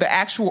narrative of the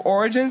actual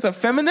origins of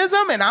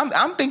feminism, and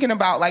I'm thinking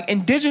about like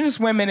indigenous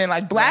women and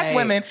like black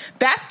women.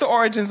 That's the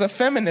origins of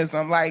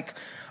feminism. Like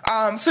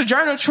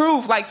Sojourner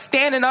Truth, like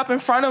standing up in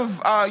front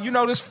of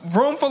this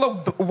room full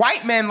of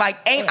white men, like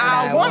ain't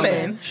I a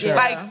woman? Sure.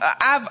 Like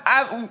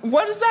I've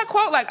what is that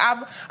quote? Like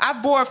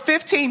I've bore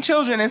 15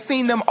 children and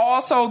seen them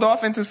all sold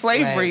off into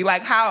slavery.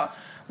 Like how.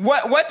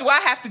 What do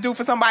I have to do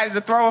for somebody to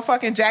throw a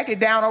fucking jacket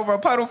down over a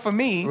puddle for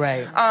me?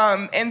 Right.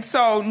 And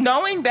so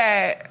knowing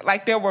that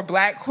like there were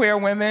black queer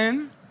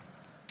women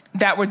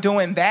that were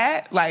doing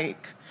that,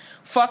 like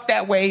fuck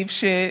that wave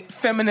shit.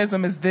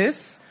 Feminism is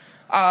this.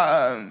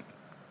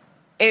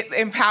 It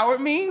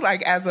empowered me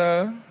like as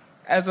a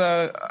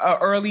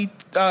early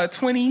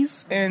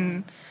 20s,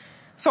 and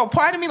so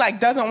part of me like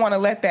doesn't want to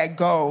let that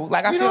go.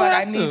 Like I feel like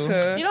I need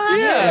to. You don't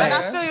have to. Like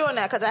I feel you on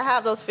that, because I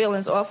have those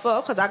feelings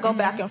also, because I go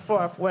back and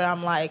forth where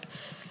I'm like,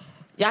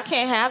 y'all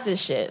can't have this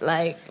shit.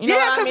 Like, you know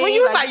what I mean? Because when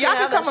you was like, y'all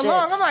can come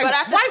along, I'm like,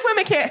 white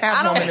women can't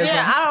have womanism.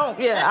 I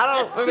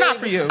don't. It's not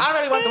for you. I don't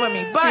really want them with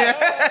me,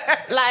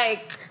 but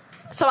like.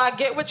 So I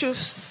get what you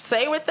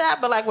say with that,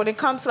 but like when it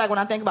comes to like when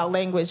I think about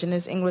language and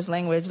this English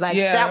language, like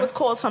that was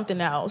called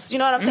something else. You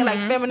know what I'm saying? Like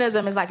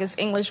feminism is like this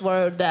English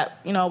word that,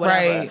 you know,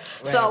 whatever. Right.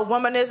 So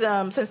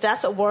womanism, since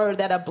that's a word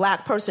that a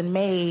black person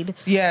made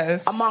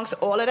amongst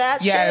all of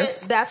that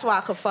shit, that's why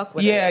I could fuck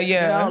with it. Yeah. You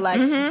know, like,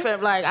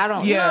 like I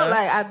don't, you know,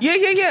 like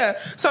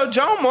So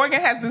Joan Morgan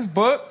has this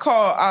book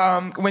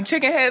called When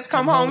Chicken Heads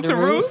Come Home to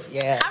Roost.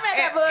 Yeah. I read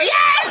that book.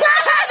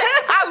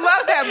 I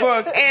love that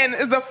book. And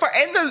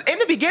in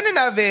the beginning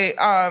of it,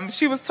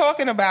 she was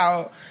talking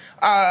about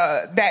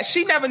that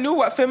she never knew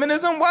what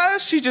feminism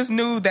was. She just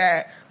knew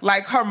that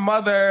like her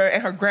mother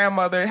and her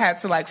grandmother had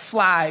to like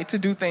fly to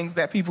do things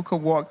that people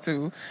could walk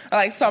to, or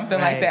like something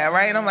like that,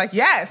 right? And I'm like,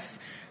 yes,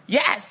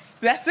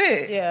 that's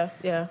it.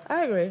 Yeah,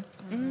 I agree.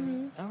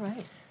 All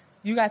right.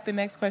 You got the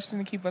next question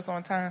to keep us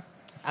on time?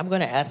 I'm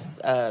going to ask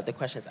the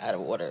questions out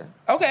of order.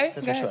 Okay.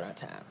 Since we're short on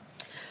time.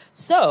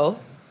 So,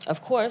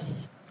 of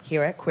course,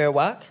 here at Queer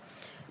Walk.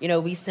 You know,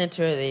 we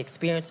center the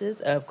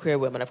experiences of queer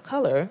women of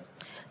color.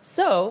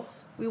 So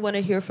we want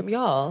to hear from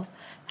y'all.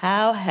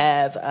 How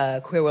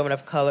have queer women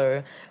of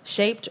color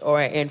shaped or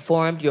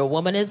informed your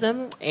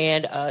womanism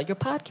and your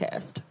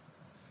podcast?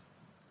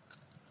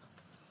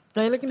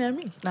 Are you looking at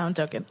me? No, I'm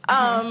joking.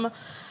 To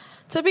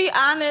be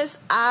honest,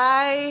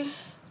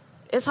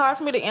 it's hard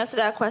for me to answer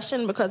that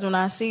question because when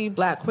I see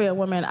Black queer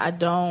women, I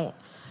don't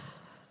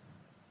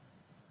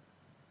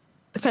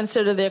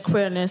consider their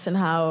queerness and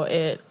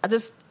I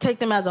just take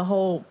them as a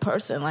whole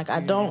person. Like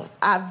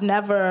I've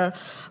never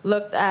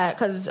looked at,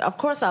 because of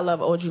course I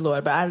love OG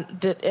Lord,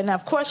 and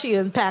of course she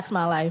impacts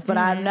my life, but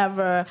I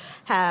never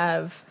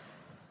have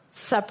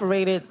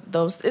separated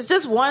those. It's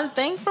just one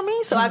thing for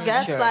me. So I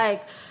guess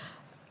like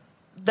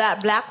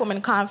that Black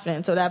woman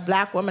confidence or that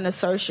Black woman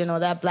assertion or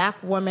that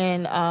Black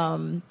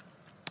woman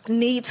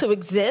need to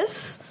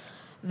exist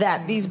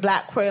that these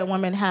Black queer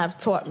women have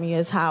taught me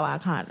is how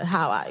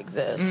I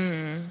exist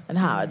and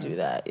how I do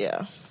that.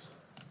 Yeah.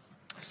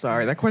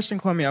 Sorry, that question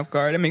caught me off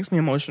guard. It makes me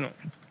emotional.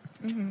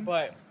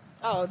 But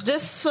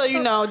just so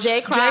you know,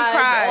 Jay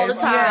cries all the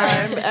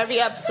time. Every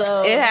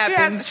episode, it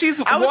happens.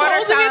 I was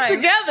holding it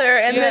together,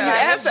 and then you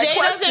asked that Jay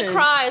question. doesn't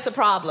cry, it's a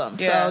problem.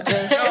 Yeah. So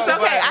just, it's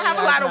okay. I have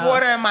a lot of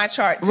water in my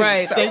chart too.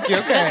 Right. So. Thank you.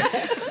 Okay.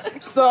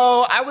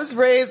 So I was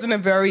raised in a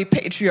very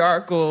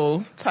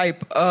patriarchal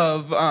type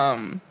of,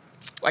 I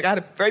had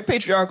a very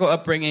patriarchal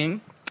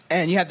upbringing,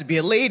 and you had to be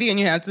a lady, and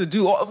you had to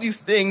do all these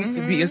things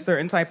to be a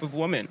certain type of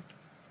woman.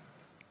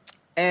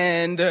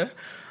 And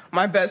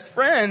my best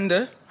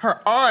friend, her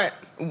aunt,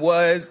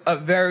 was a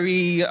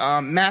very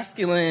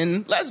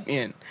masculine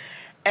lesbian.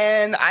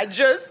 And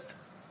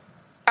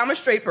I'm a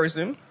straight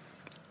person,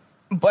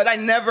 but I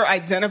never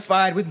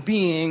identified with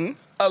being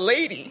a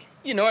lady.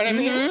 You know what I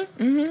mean?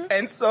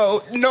 And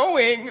so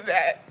knowing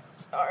that,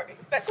 sorry.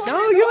 That No,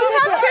 you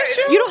don't have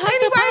tissue. You don't have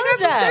Anybody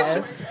to got apologize.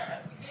 some tissue?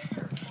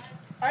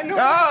 I know.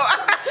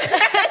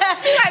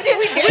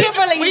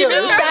 we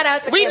knew. Shout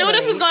out to We knew Kimberly.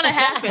 this was going to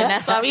happen.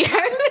 That's why we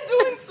had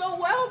Doing so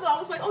well, though. I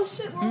was like, oh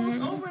shit, we're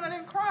almost over, and I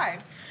didn't cry.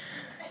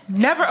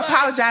 Never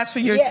apologize for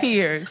your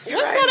tears.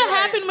 What's going to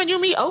happen when you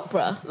meet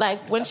Oprah?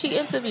 Like when she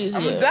interviews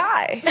I'm you? gonna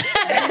die.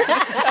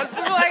 That's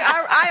like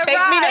I Take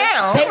me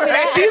down.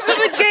 These are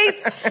the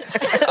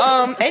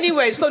gates.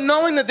 Anyway, so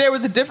knowing that there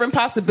was a different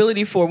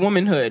possibility for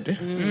womanhood,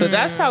 so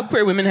that's how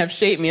queer women have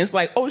shaped me. It's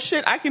like, oh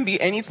shit, I can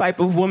be any type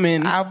of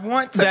woman I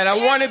want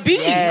to be.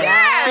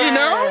 Yes. You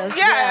know?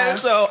 Yeah.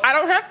 So I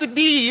don't have to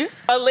be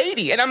a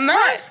lady, and I'm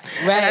not.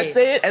 Right. And I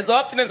say it as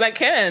often as I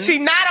can.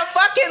 She's not a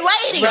fucking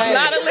lady. I'm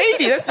not a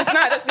lady. That's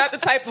not the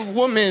type of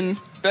woman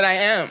that I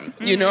am,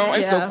 you know?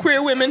 And so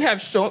queer women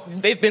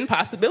they've been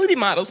possibility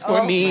models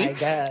for me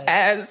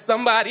as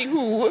somebody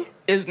who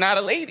is not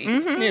a lady,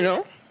 you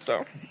know?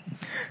 So,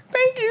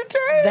 thank you,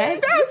 Tay.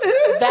 That's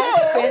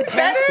fantastic.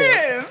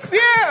 That is,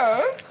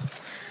 yeah.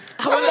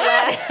 I want to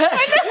laugh.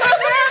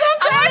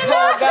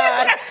 Oh,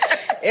 God.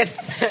 It's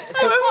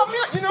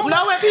You know,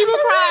 No, when people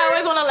cry, I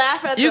always want to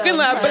laugh at them. you can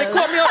laugh, but it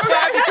caught me off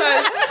guard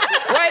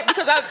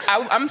because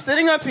I'm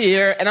sitting up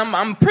here and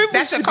I'm privileged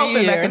That's your to be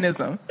coping here.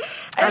 mechanism.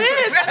 It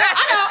is.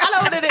 I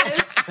know what it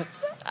is.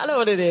 I know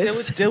what it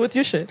is. Deal with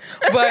your shit.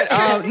 But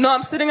no,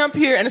 I'm sitting up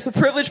here, and it's a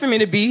privilege for me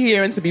to be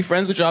here and to be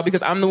friends with y'all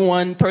because I'm the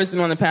one person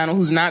on the panel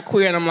who's not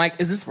queer, and I'm like,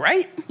 is this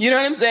right? You know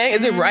what I'm saying?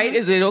 Is it right?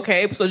 Is it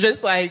okay? So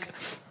just like,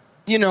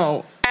 you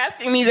know,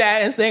 asking me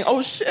that and saying,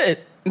 oh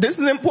shit, this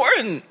is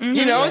important.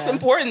 You know, it's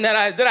important that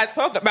I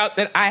talk about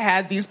that I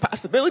had these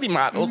possibility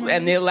models,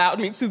 and they allowed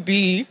me to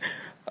be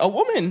a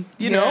woman.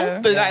 You know,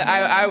 but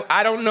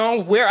I don't know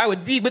where I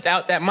would be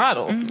without that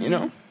model. You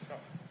know.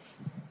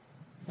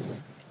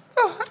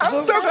 I'm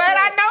so glad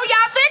I know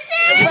y'all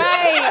bitches.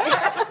 right.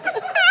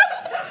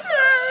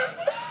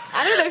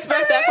 I didn't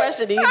expect that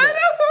question either.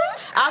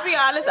 I'll be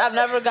honest, I've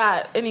never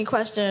got any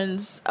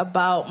questions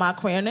about my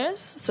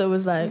queerness. So it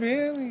was like,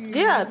 Really?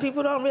 yeah,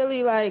 people don't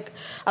really like,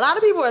 a lot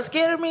of people are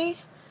scared of me.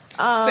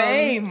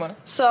 Same.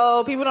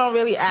 So people don't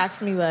really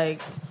ask me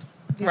like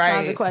these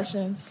kinds of Right.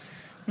 questions.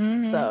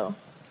 So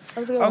that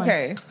was a good one.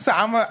 Okay, so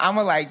I'm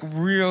a like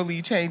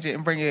really change it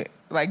and bring it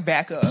like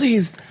back up.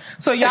 Please.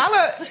 So y'all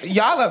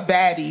are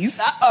baddies.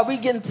 Are we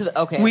getting to the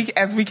okay?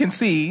 As we can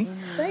see.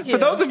 Thank you. For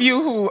those of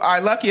you who are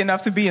lucky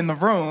enough to be in the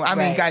room, I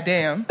mean, Right.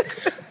 goddamn.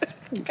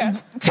 Tell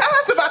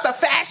us about the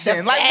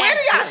fashion. Like, where do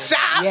y'all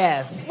shop?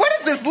 Yes. What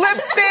is this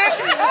lipstick?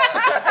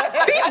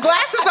 These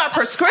glasses are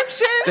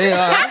prescription. They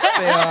are.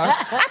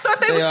 I thought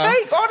they was are.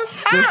 fake all the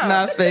time. It's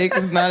not fake.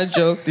 It's not a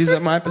joke. These are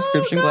my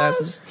prescription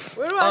glasses.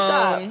 Where do I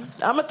shop?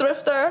 I'm a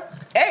thrifter.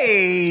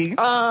 Hey.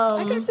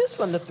 I got this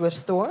from the thrift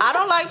store. I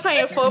don't like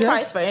paying full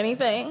price for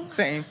anything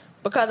Same.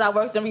 because I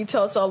worked in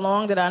retail so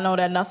long that I know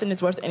that nothing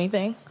is worth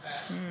anything.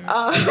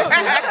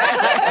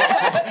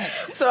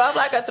 So I'm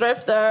like a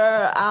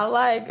thrifter.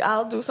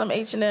 I'll do some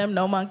H&M,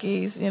 No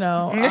Monkeys, you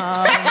know.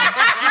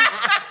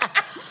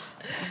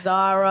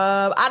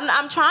 Zara.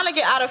 I'm trying to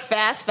get out of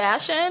fast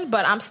fashion,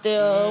 but I'm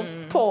still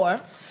poor,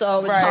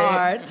 so it's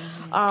hard.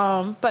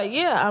 But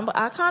yeah,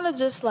 I kind of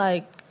just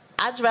like,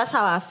 I dress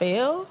how I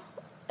feel,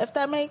 if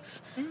that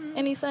makes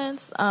any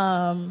sense.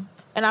 And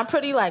I'm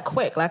pretty like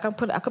quick. Like I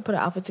could put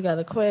an outfit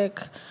together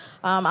quick.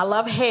 I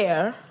love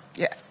hair.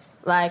 Yes.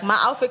 Like my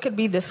outfit could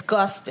be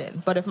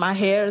disgusting, but if my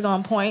hair is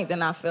on point,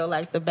 then I feel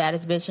like the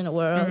baddest bitch in the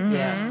world.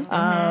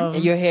 Yeah.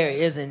 And your hair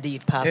is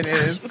indeed popping. It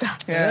is.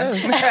 Yeah.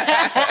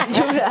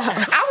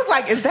 I was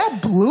like, is that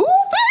blue,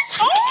 bitch?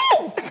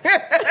 Oh!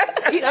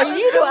 You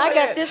know, I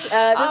got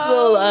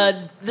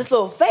this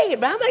little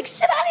fade, but I'm like,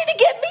 shit, I need to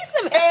get me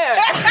some hair.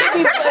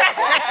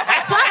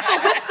 So I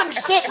can whip some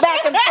shit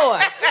back and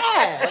forth.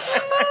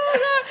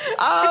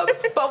 Yeah.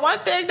 But one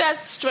thing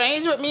that's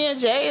strange with me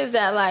and Jay is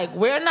that like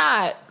we're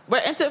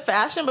into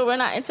fashion, but we're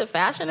not into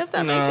fashion, if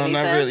that makes any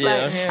sense. Really,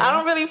 like I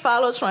don't really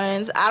follow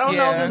trends. I don't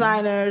know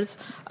designers.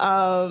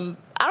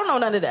 I don't know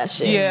none of that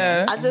shit.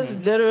 Yeah. I just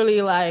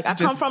literally like I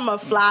come from a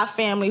fly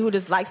family who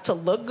just likes to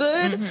look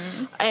good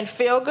and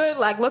feel good.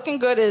 Like looking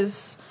good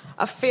is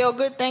a feel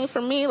good thing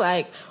for me.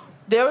 Like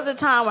there was a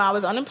time when I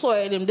was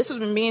unemployed, and this was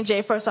when me and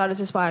Jay first started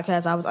this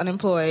podcast. I was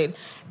unemployed,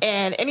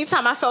 and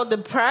anytime I felt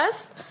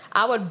depressed,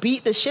 I would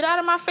beat the shit out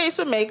of my face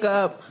with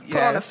makeup, put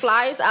on the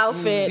flyest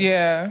outfit,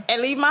 and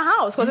leave my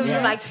house because it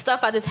was like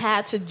stuff I just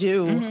had to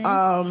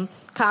do.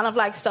 Kind of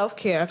like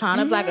self-care, kind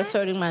of like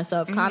asserting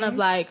myself, kind of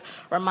like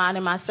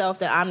reminding myself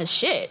that I'm the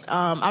shit.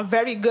 I'm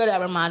very good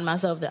at reminding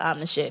myself that I'm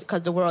the shit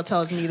because the world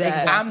tells me that.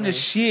 Exactly. I'm the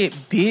shit,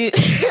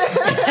 bitch.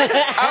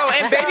 Oh,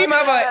 and Baby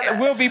Mother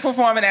will be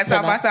performing at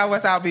South by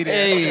Southwest. I'll be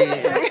there. Hey.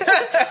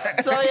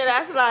 So yeah,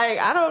 that's like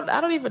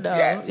I don't even know.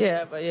 Yes.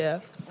 Yeah, but yeah.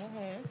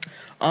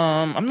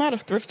 I'm not a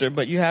thrifter,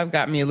 but you have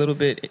got me a little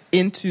bit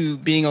into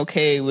being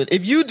okay with.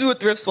 If you do a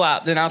thrift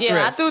swap, then I'll thrift.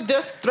 Yeah, I do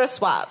thrift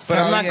swaps. But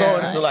I'm not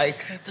going to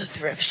like the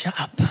thrift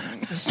shop.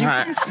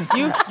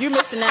 You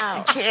missing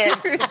out.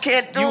 Can't do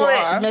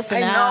it. You're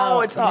missing out. I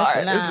know it's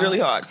hard. It's really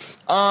hard.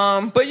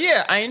 But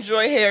yeah, I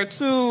enjoy hair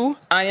too.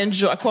 I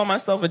call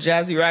myself a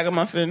jazzy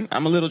ragamuffin.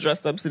 I'm a little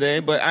dressed up today,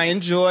 but I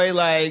enjoy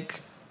like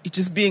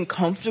just being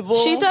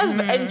comfortable. She does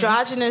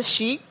androgynous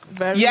chic.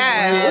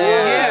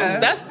 Yeah.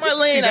 That's my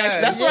lane.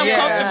 Actually, that's where I'm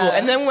comfortable.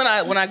 And then when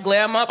I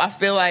glam up, I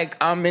feel like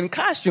I'm in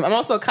costume. I'm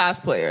also a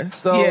cosplayer,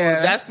 so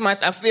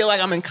I feel like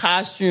I'm in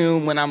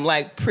costume when I'm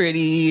like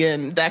pretty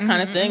and that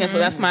kind of thing. And so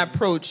that's my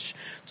approach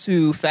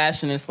to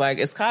fashion. It's like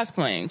it's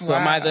cosplaying. So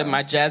I'm either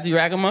my jazzy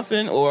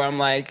ragamuffin or I'm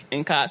like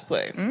in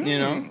cosplay. You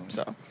know,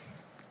 so.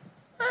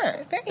 All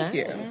right, thank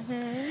you.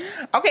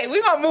 Okay,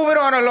 we're gonna move it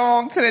on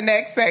along to the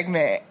next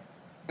segment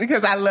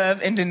because I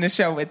love ending the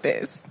show with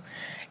this.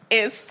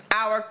 It's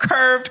our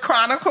Curved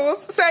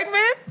Chronicles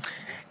segment,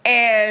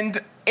 and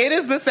it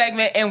is the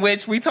segment in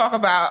which we talk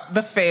about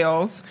the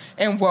fails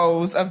and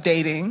woes of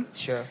dating.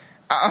 Sure.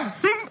 And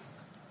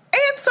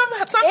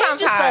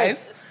sometimes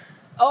highs. Like,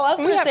 I was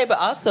going to say, but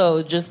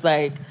also just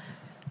like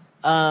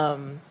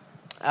sometimes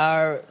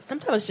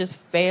just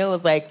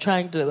fails like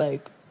trying to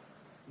like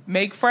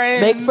make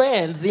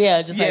friends.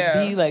 Yeah, just like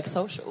be like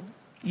social.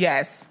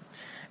 Yes.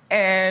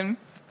 And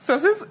so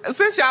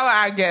since y'all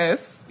are our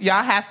guests,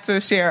 y'all have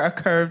to share a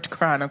curved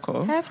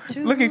chronicle. Have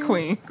to. Look at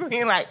Queen.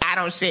 Queen like, I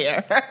don't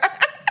share.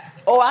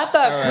 I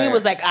thought Queen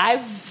was like,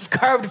 I've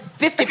curved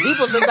 50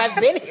 people since I've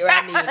been here.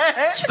 I mean,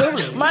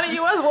 truly. Money,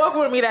 you was walking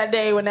with me that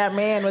day when that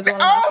man was on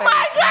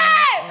my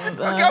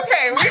God!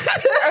 Okay,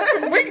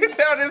 we can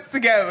tell this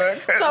together.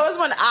 So it's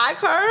when I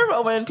curve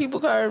or when people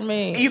curve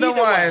me? Either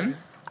one.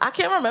 I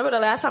can't remember the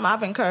last time I've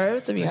been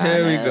curved, to be honest.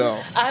 There we go.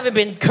 I haven't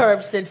been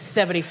curved since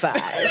 75.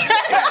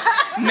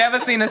 Never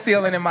seen a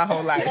ceiling in my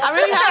whole life. I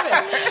really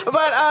haven't.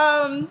 But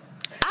I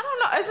don't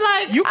know. It's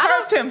like you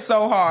curved him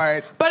so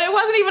hard, but it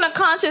wasn't even a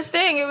conscious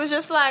thing. It was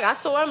just like I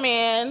saw a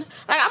man.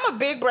 Like I'm a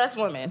big breast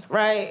woman,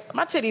 right?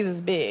 My titties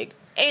is big,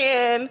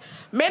 and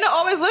men are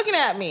always looking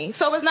at me.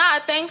 So it's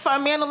not a thing for a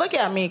man to look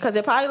at me because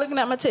they're probably looking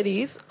at my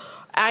titties.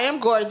 I am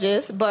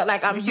gorgeous, but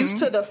like I'm used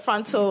to the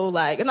frontal,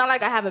 like it's not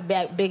like I have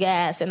a big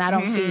ass and I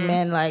don't see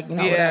men like, you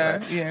know,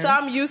 whatever. Yeah. So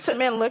I'm used to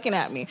men looking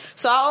at me.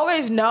 So I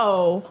always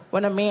know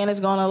when a man is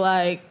gonna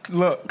like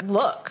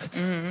look.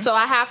 So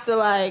I have to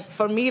like,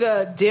 for me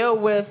to deal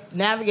with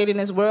navigating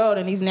this world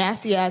and these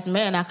nasty ass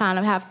men, I kind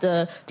of have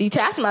to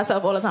detach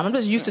myself all the time. I'm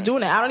just used to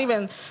doing it. I don't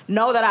even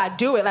know that I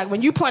do it. Like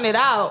when you pointed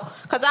out,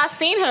 because I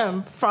seen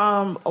him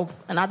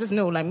and I just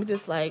knew, like me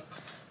just like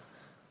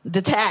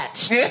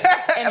detached,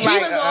 and he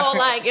was all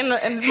like in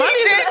money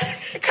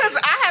because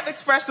I have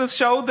expressive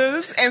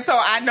shoulders, and so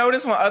I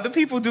noticed when other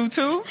people do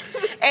too.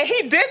 And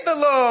he did the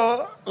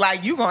little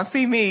like, you gonna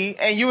see me,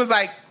 and you was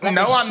like no,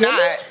 I'm not.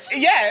 Yes,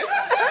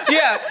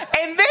 yeah.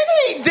 And then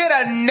he did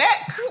a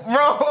neck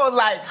roll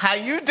like, how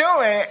you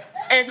doing?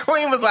 And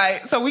Queen was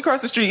like, so we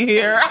cross the street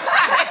here.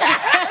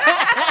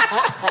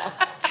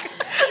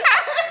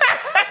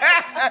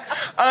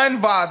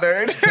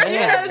 Unbothered.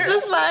 Yeah, it's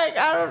just like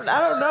I don't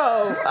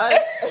know.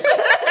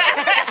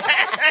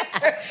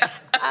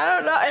 I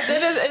don't know.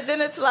 And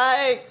then it's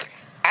like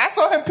I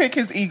saw him pick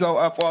his ego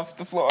up off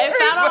the floor. If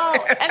I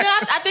don't, and then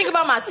I think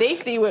about my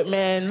safety with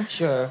men.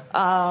 Sure.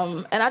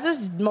 And I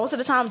just most of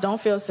the time don't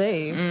feel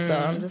safe. So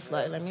I'm just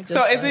like, let me just.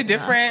 So is it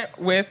different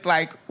with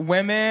like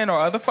women or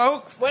other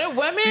folks? With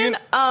women,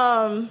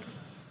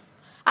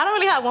 I I don't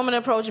really have women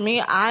approach me.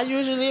 I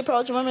usually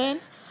approach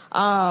women.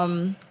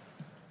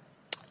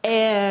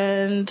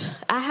 And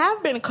I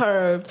have been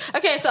curved.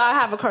 Okay, so I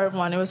have a curved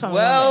one. It was from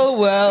Well.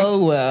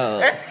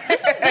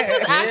 This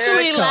was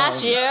actually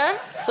last year.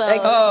 So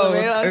a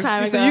very long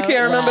time ago. So you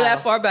can't remember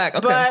that far back.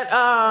 Okay. But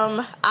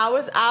I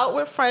was out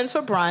with friends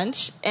for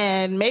brunch,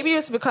 and maybe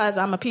it's because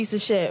I'm a piece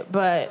of shit,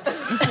 but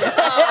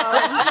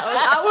I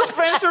was out with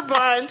friends for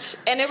brunch,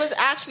 and it was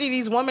actually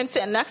these women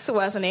sitting next to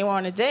us, and they were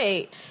on a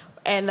date.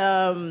 And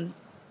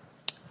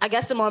I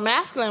guess the more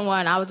masculine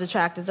one, I was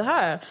attracted to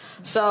her.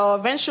 So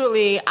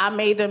eventually, I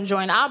made them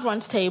join our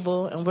brunch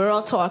table, and we're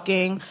all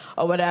talking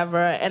or whatever.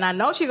 And I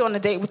know she's on a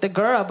date with the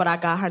girl, but I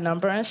got her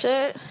number and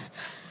shit.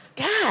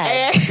 God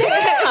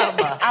damn.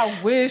 I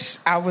wish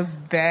I was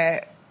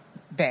that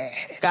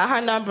bad. Got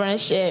her number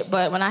and shit,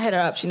 but when I hit her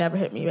up, she never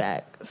hit me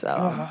back. So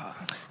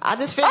I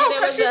just figured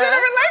it was she's in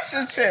a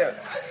relationship.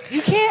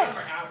 You can't.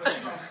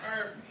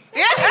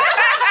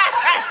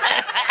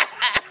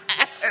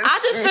 I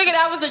just figured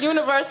that was the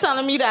universe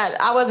telling me that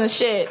I wasn't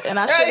shit and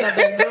I shouldn't have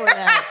been doing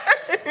that.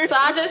 So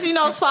I just,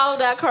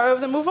 swallowed that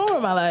curve and move on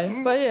with my life.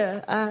 But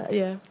yeah.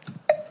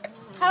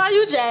 How about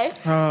you, Jay?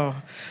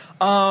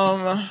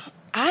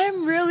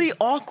 I'm really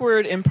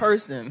awkward in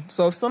person.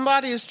 So if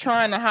somebody is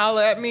trying to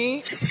holler at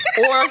me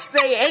or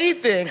say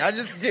anything, I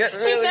just get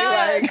really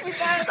I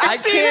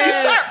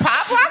can't. Start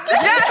pop locking?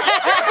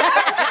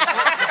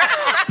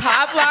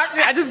 Pop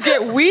locking. I just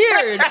get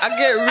weird. I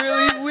get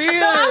really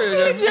weird.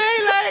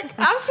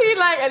 I've seen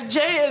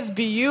Jay is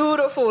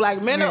beautiful.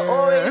 Like men are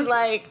always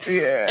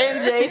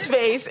in Jay's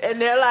face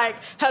and they're like,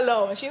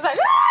 hello. And she's like,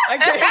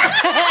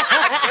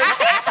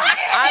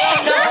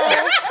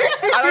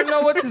 I don't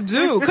know what to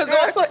do. Because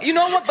also, you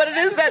know what? But it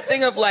is that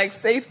thing of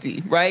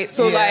safety, right?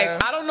 So I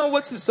don't know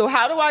what to. So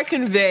how do I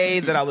convey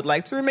that I would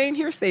like to remain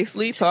here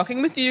safely,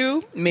 talking with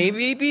you,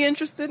 maybe be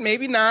interested,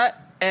 maybe not,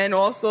 and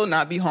also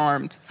not be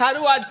harmed? How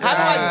do I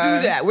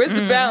do that? Where's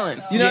the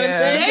balance? You know what I'm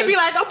saying? Jay be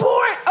like,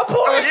 abort.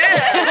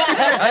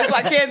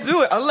 I can't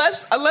do it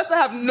unless I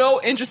have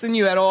no interest in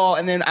you at all,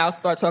 and then I'll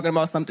start talking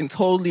about something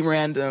totally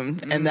random,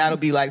 and that'll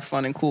be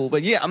fun and cool.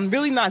 But yeah, I'm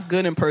really not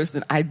good in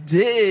person. I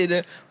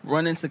did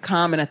run into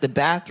Common at the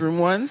bathroom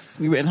once.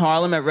 We were in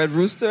Harlem at Red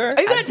Rooster.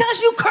 Are you gonna tell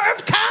us you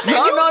curved Common?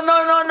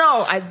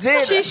 No. I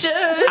did. She should.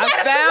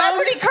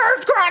 Celebrity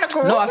Curved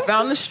Chronicle. No, I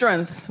found the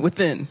strength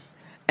within.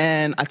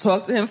 And I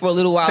talked to him for a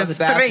little while in the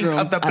bathroom.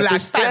 The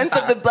strength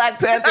of the Black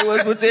Panther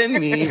was within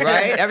me,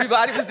 right?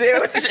 Everybody was there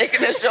with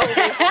shaking their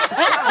shoulders.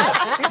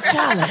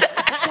 Charlotte.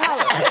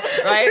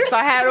 Right? So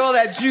I had all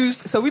that juice.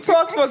 So we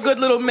talked for a good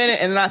little minute,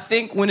 and I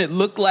think when it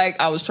looked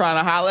like I was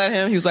trying to holler at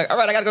him, he was like, all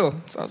right, I gotta go.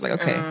 So I was like,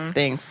 okay,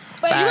 thanks.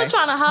 Wait, bye. you were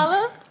trying to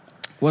holler?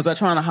 Was I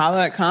trying to holler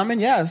at Common?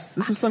 Yes.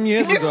 This was some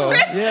years ago.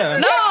 Yeah.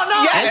 No.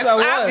 Yes, I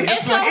was.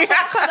 It's so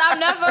because I've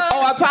never.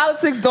 Oh, our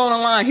politics don't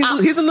align.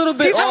 He's a little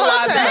bit all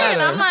lives matter.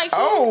 I'm like, a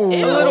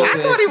little bit. I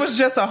thought he was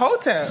just a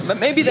hotel. But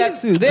maybe that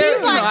too.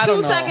 He's like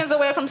 2 seconds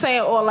away from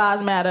saying all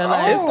lives matter.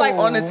 It's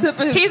on the tip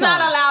of his He's tongue. not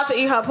allowed to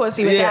eat her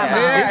pussy with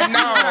that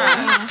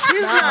mouth.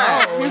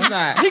 He's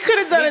not. He could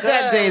have done it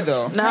that day,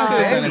 though. No. He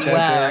could have done it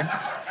that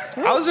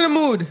day. I was in the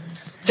mood.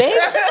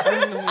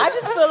 I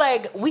just feel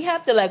like we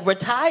have to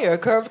retire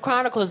Curved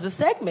Chronicles, the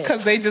segment,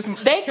 because they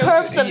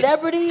curve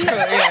celebrities.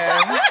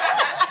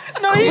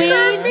 No, he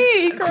curved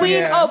me.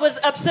 Queen was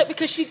upset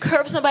because she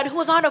curved somebody who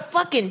was on a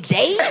fucking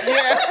date.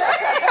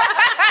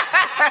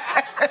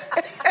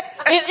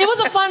 It was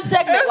a fun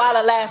segment while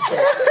it lasted.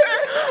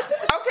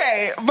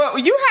 Okay,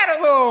 but you had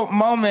a little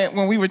moment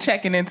when we were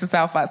checking into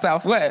South by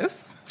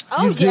Southwest.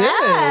 Oh, you did.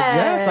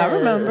 Yes, I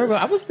remember.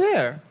 But I was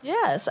there.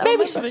 Yes.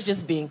 Maybe she was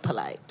just being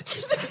polite.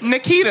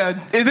 Nikita,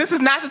 this is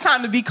not the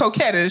time to be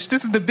coquettish.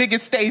 This is the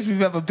biggest stage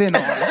we've ever been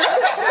on.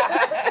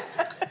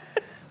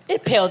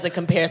 It pales in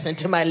comparison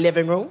to my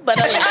living room, but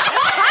it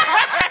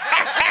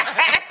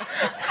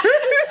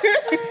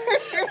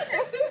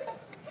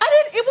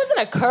wasn't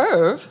a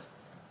curve.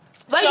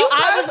 Like, so you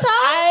curved her?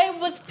 I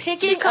was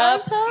picking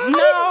up.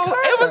 No,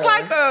 it was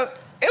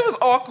it was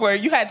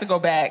awkward. You had to go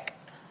back.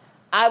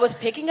 I was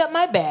picking up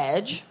my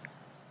badge,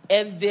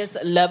 and this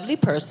lovely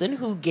person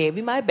who gave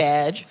me my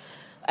badge,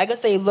 I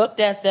guess they looked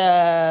at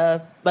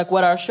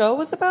what our show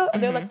was about,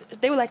 and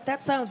they were like,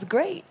 that sounds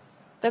great.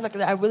 They're like,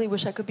 I really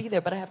wish I could be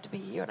there, but I have to be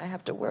here and I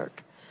have to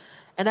work.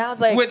 And I was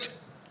like, which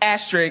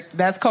asterisk?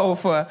 That's code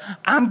for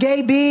I'm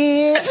gay,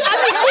 bitch.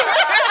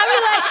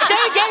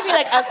 they gave me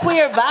a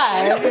queer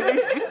vibe,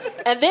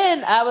 and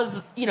then I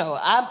was,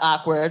 I'm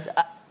awkward.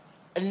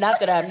 Not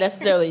that I'm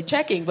necessarily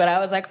checking, but I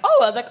was like,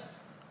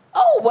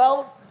 oh,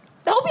 well,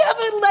 hope you have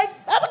I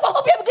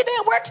hope you have a good day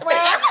at work tomorrow.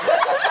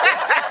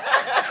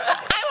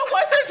 I'm a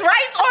workers'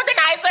 rights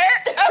organizer.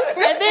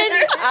 And then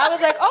I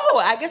was like,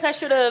 oh, I guess I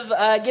should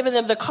have given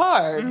them the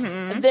cards.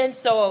 And then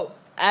so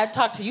I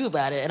talked to you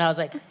about it, and I was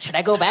like, should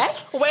I go back?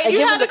 Wait, you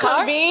had to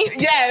convene?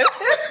 Yes.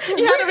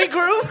 You had to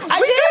regroup?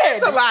 We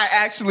did this a lot,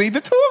 actually. The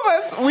two of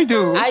us, we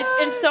do.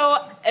 And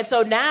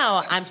so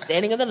now I'm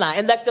standing in the line,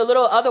 and the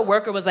little other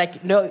worker was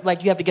like, no, you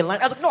have to get in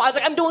line. I was like, no,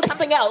 I'm doing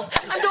something else.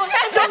 I'm doing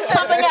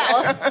something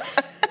else.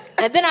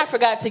 And then I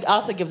forgot to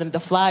also give them the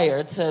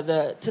flyer to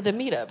the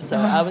meetup. So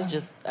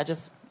I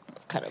just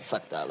kind of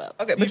fucked all up.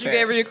 Okay, but you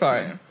gave her your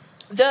card.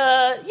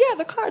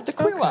 The card, the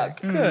queer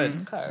walk.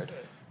 Good. Card.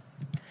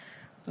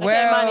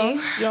 Well, money.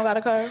 You don't got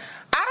a Curve?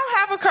 I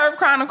don't have a Curve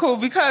Chronicle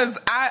because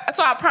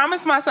I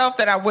promised myself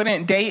that I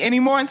wouldn't date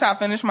anymore until I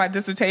finished my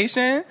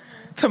dissertation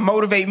to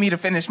motivate me to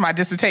finish my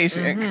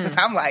dissertation. Because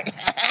I'm like,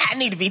 I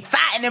need to be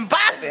fighting and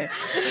bopping,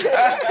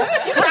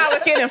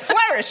 frolicking and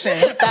flourishing.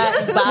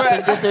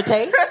 Bopping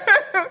dissertate.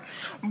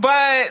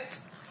 But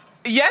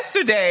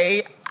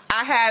yesterday,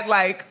 I had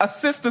like a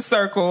sister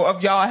circle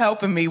of y'all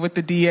helping me with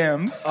the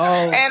DMs.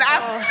 And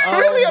I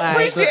really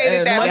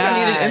appreciated that. Much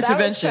needed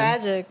intervention.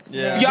 That was tragic.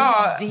 Yeah.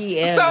 Y'all,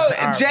 DMs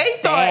so Jay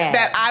thought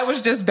that I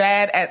was just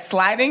bad at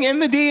sliding in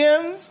the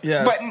DMs.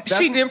 Yes. But that's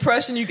the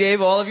impression you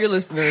gave all of your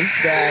listeners,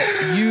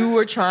 that you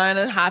were trying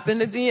to hop in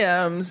the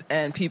DMs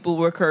and people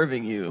were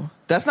curving you.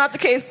 That's not the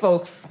case,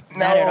 folks.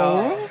 Not at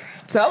all.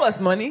 Tell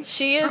us, Money.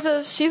 She's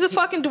a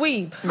fucking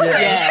dweeb.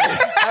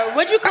 Yeah.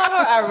 What'd you call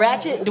her? A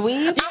ratchet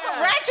dweeb? I'm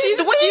a ratchet She's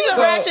dweeb. a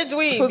ratchet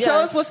dweeb. So tell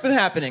us what's been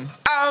happening.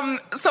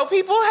 So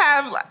people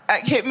have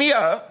hit me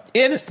up.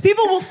 And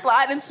people will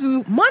slide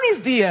into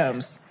Money's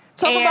DMs.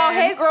 Talk about,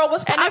 hey girl,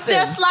 what's And poppin'? if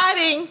they're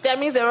sliding, that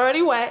means they're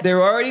already wet.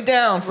 They're already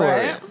down for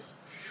Right. it.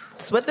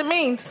 That's what that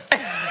means.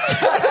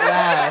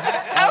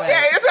 Wow.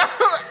 Okay,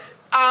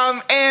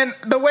 so and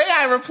the way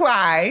I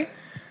reply,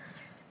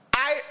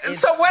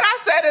 so what I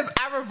said is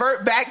I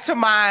revert back to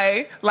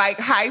my like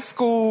high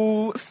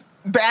school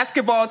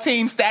basketball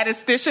team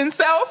statistician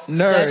self.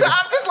 Nerd. So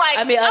I'm just like,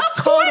 I mean,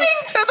 according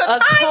to the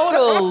time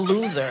total zone.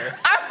 loser.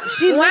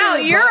 Wow,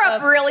 you're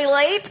up really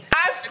late.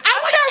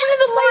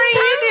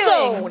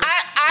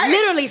 I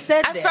Literally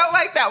said I this. felt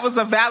like that was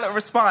a valid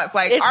response.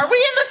 Like, It's- are we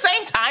in the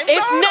same time zone?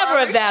 It's never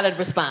Are a we- valid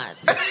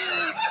response.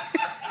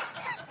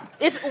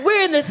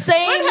 We're in the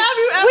same. When have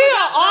you ever we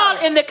got are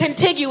all in the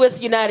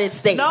contiguous United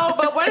States. No,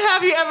 but when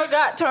have you ever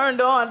got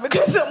turned on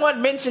because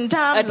someone mentioned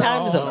time A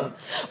time zone.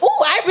 Ooh,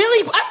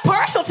 I'm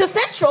partial to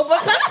Central,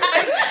 but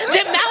sometimes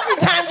the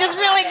Mountain Time just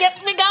really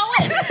gets me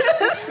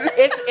going.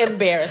 It's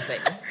embarrassing.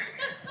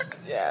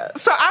 Yeah.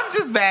 So I'm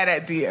just bad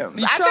at DMs.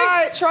 You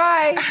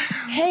try.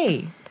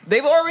 Hey,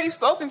 they've already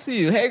spoken to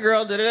you. Hey,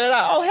 girl.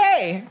 Da-da-da-da. Oh,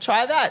 hey,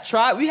 try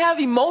that. We have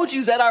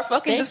emojis at our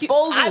fucking Thank you.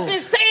 disposal. I've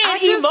been saying I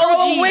just throw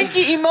emoji. a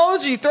winky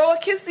emoji, throw a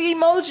kissy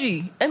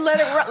emoji, and let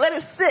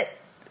it sit.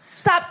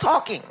 Stop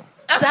talking.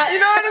 You know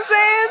what I'm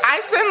saying?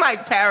 I send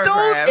like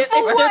paragraphs.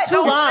 Don't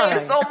too long.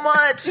 say so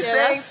much. You're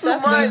saying too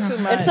much. Too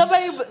much. And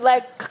somebody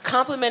like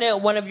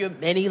complimented one of your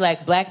many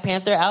like Black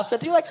Panther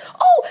outfits. You're like,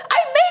 oh, I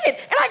made it,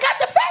 and I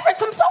got the fabric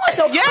from so and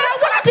so. Yeah, but I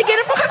wanted to get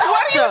it from so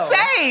what do and you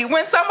so. say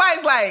when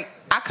somebody's like,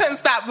 I couldn't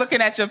stop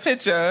looking at your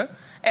picture,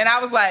 and I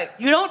was like,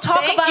 You don't talk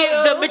Thank about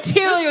you. the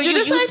material you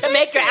just used say to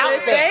make your thank you.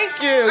 outfit.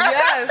 Thank you.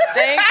 Yes,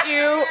 thank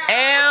you.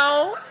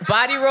 Al,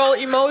 body roll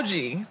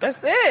emoji.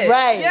 That's it.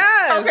 Right.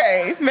 Yes.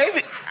 okay,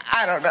 maybe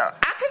I don't know.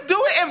 I could do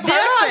it in person.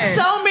 There are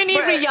so many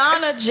but-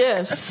 Rihanna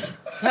gifs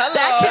Hello.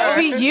 that can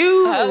be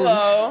used.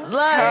 Hello.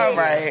 Like, All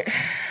right.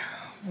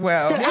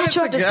 Well, They're at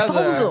your Together.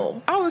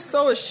 disposal. I was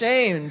so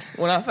ashamed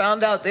when I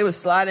found out they were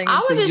sliding into I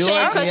was your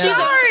ashamed because DMs. she's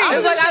I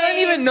was like, I didn't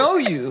ashamed. even know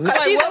you. It's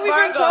like, she's what a we been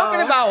Virgo.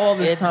 talking about all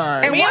this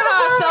time? and Me and one her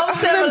are of so them-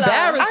 It's similar.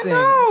 embarrassing. I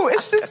know.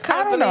 It's just I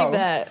Can't don't believe know.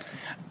 that.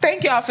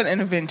 Thank y'all for the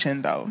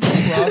intervention, though.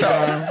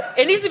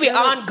 It needs to be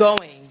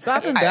ongoing.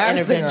 Stop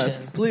embarrassing intervention.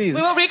 us, please. We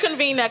will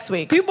reconvene next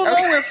week. People know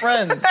we're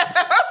friends.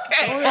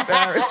 Okay. Don't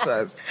embarrass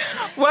us.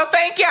 Well,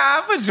 thank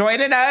y'all for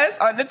joining us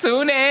on the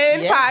Tune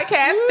In Yes.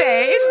 podcast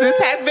stage. This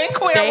has been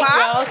Queer Thank Walk.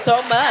 y'all so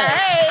much.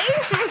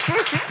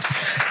 Hey.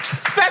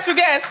 Special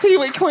guest T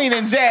with Queen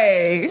and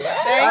Jay.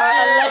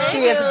 Our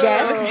illustrious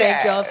guest. Yes.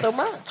 Thank y'all so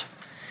much.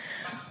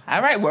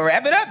 All right, we'll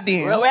wrap it up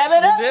then. We'll wrap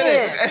it up did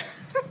then. it.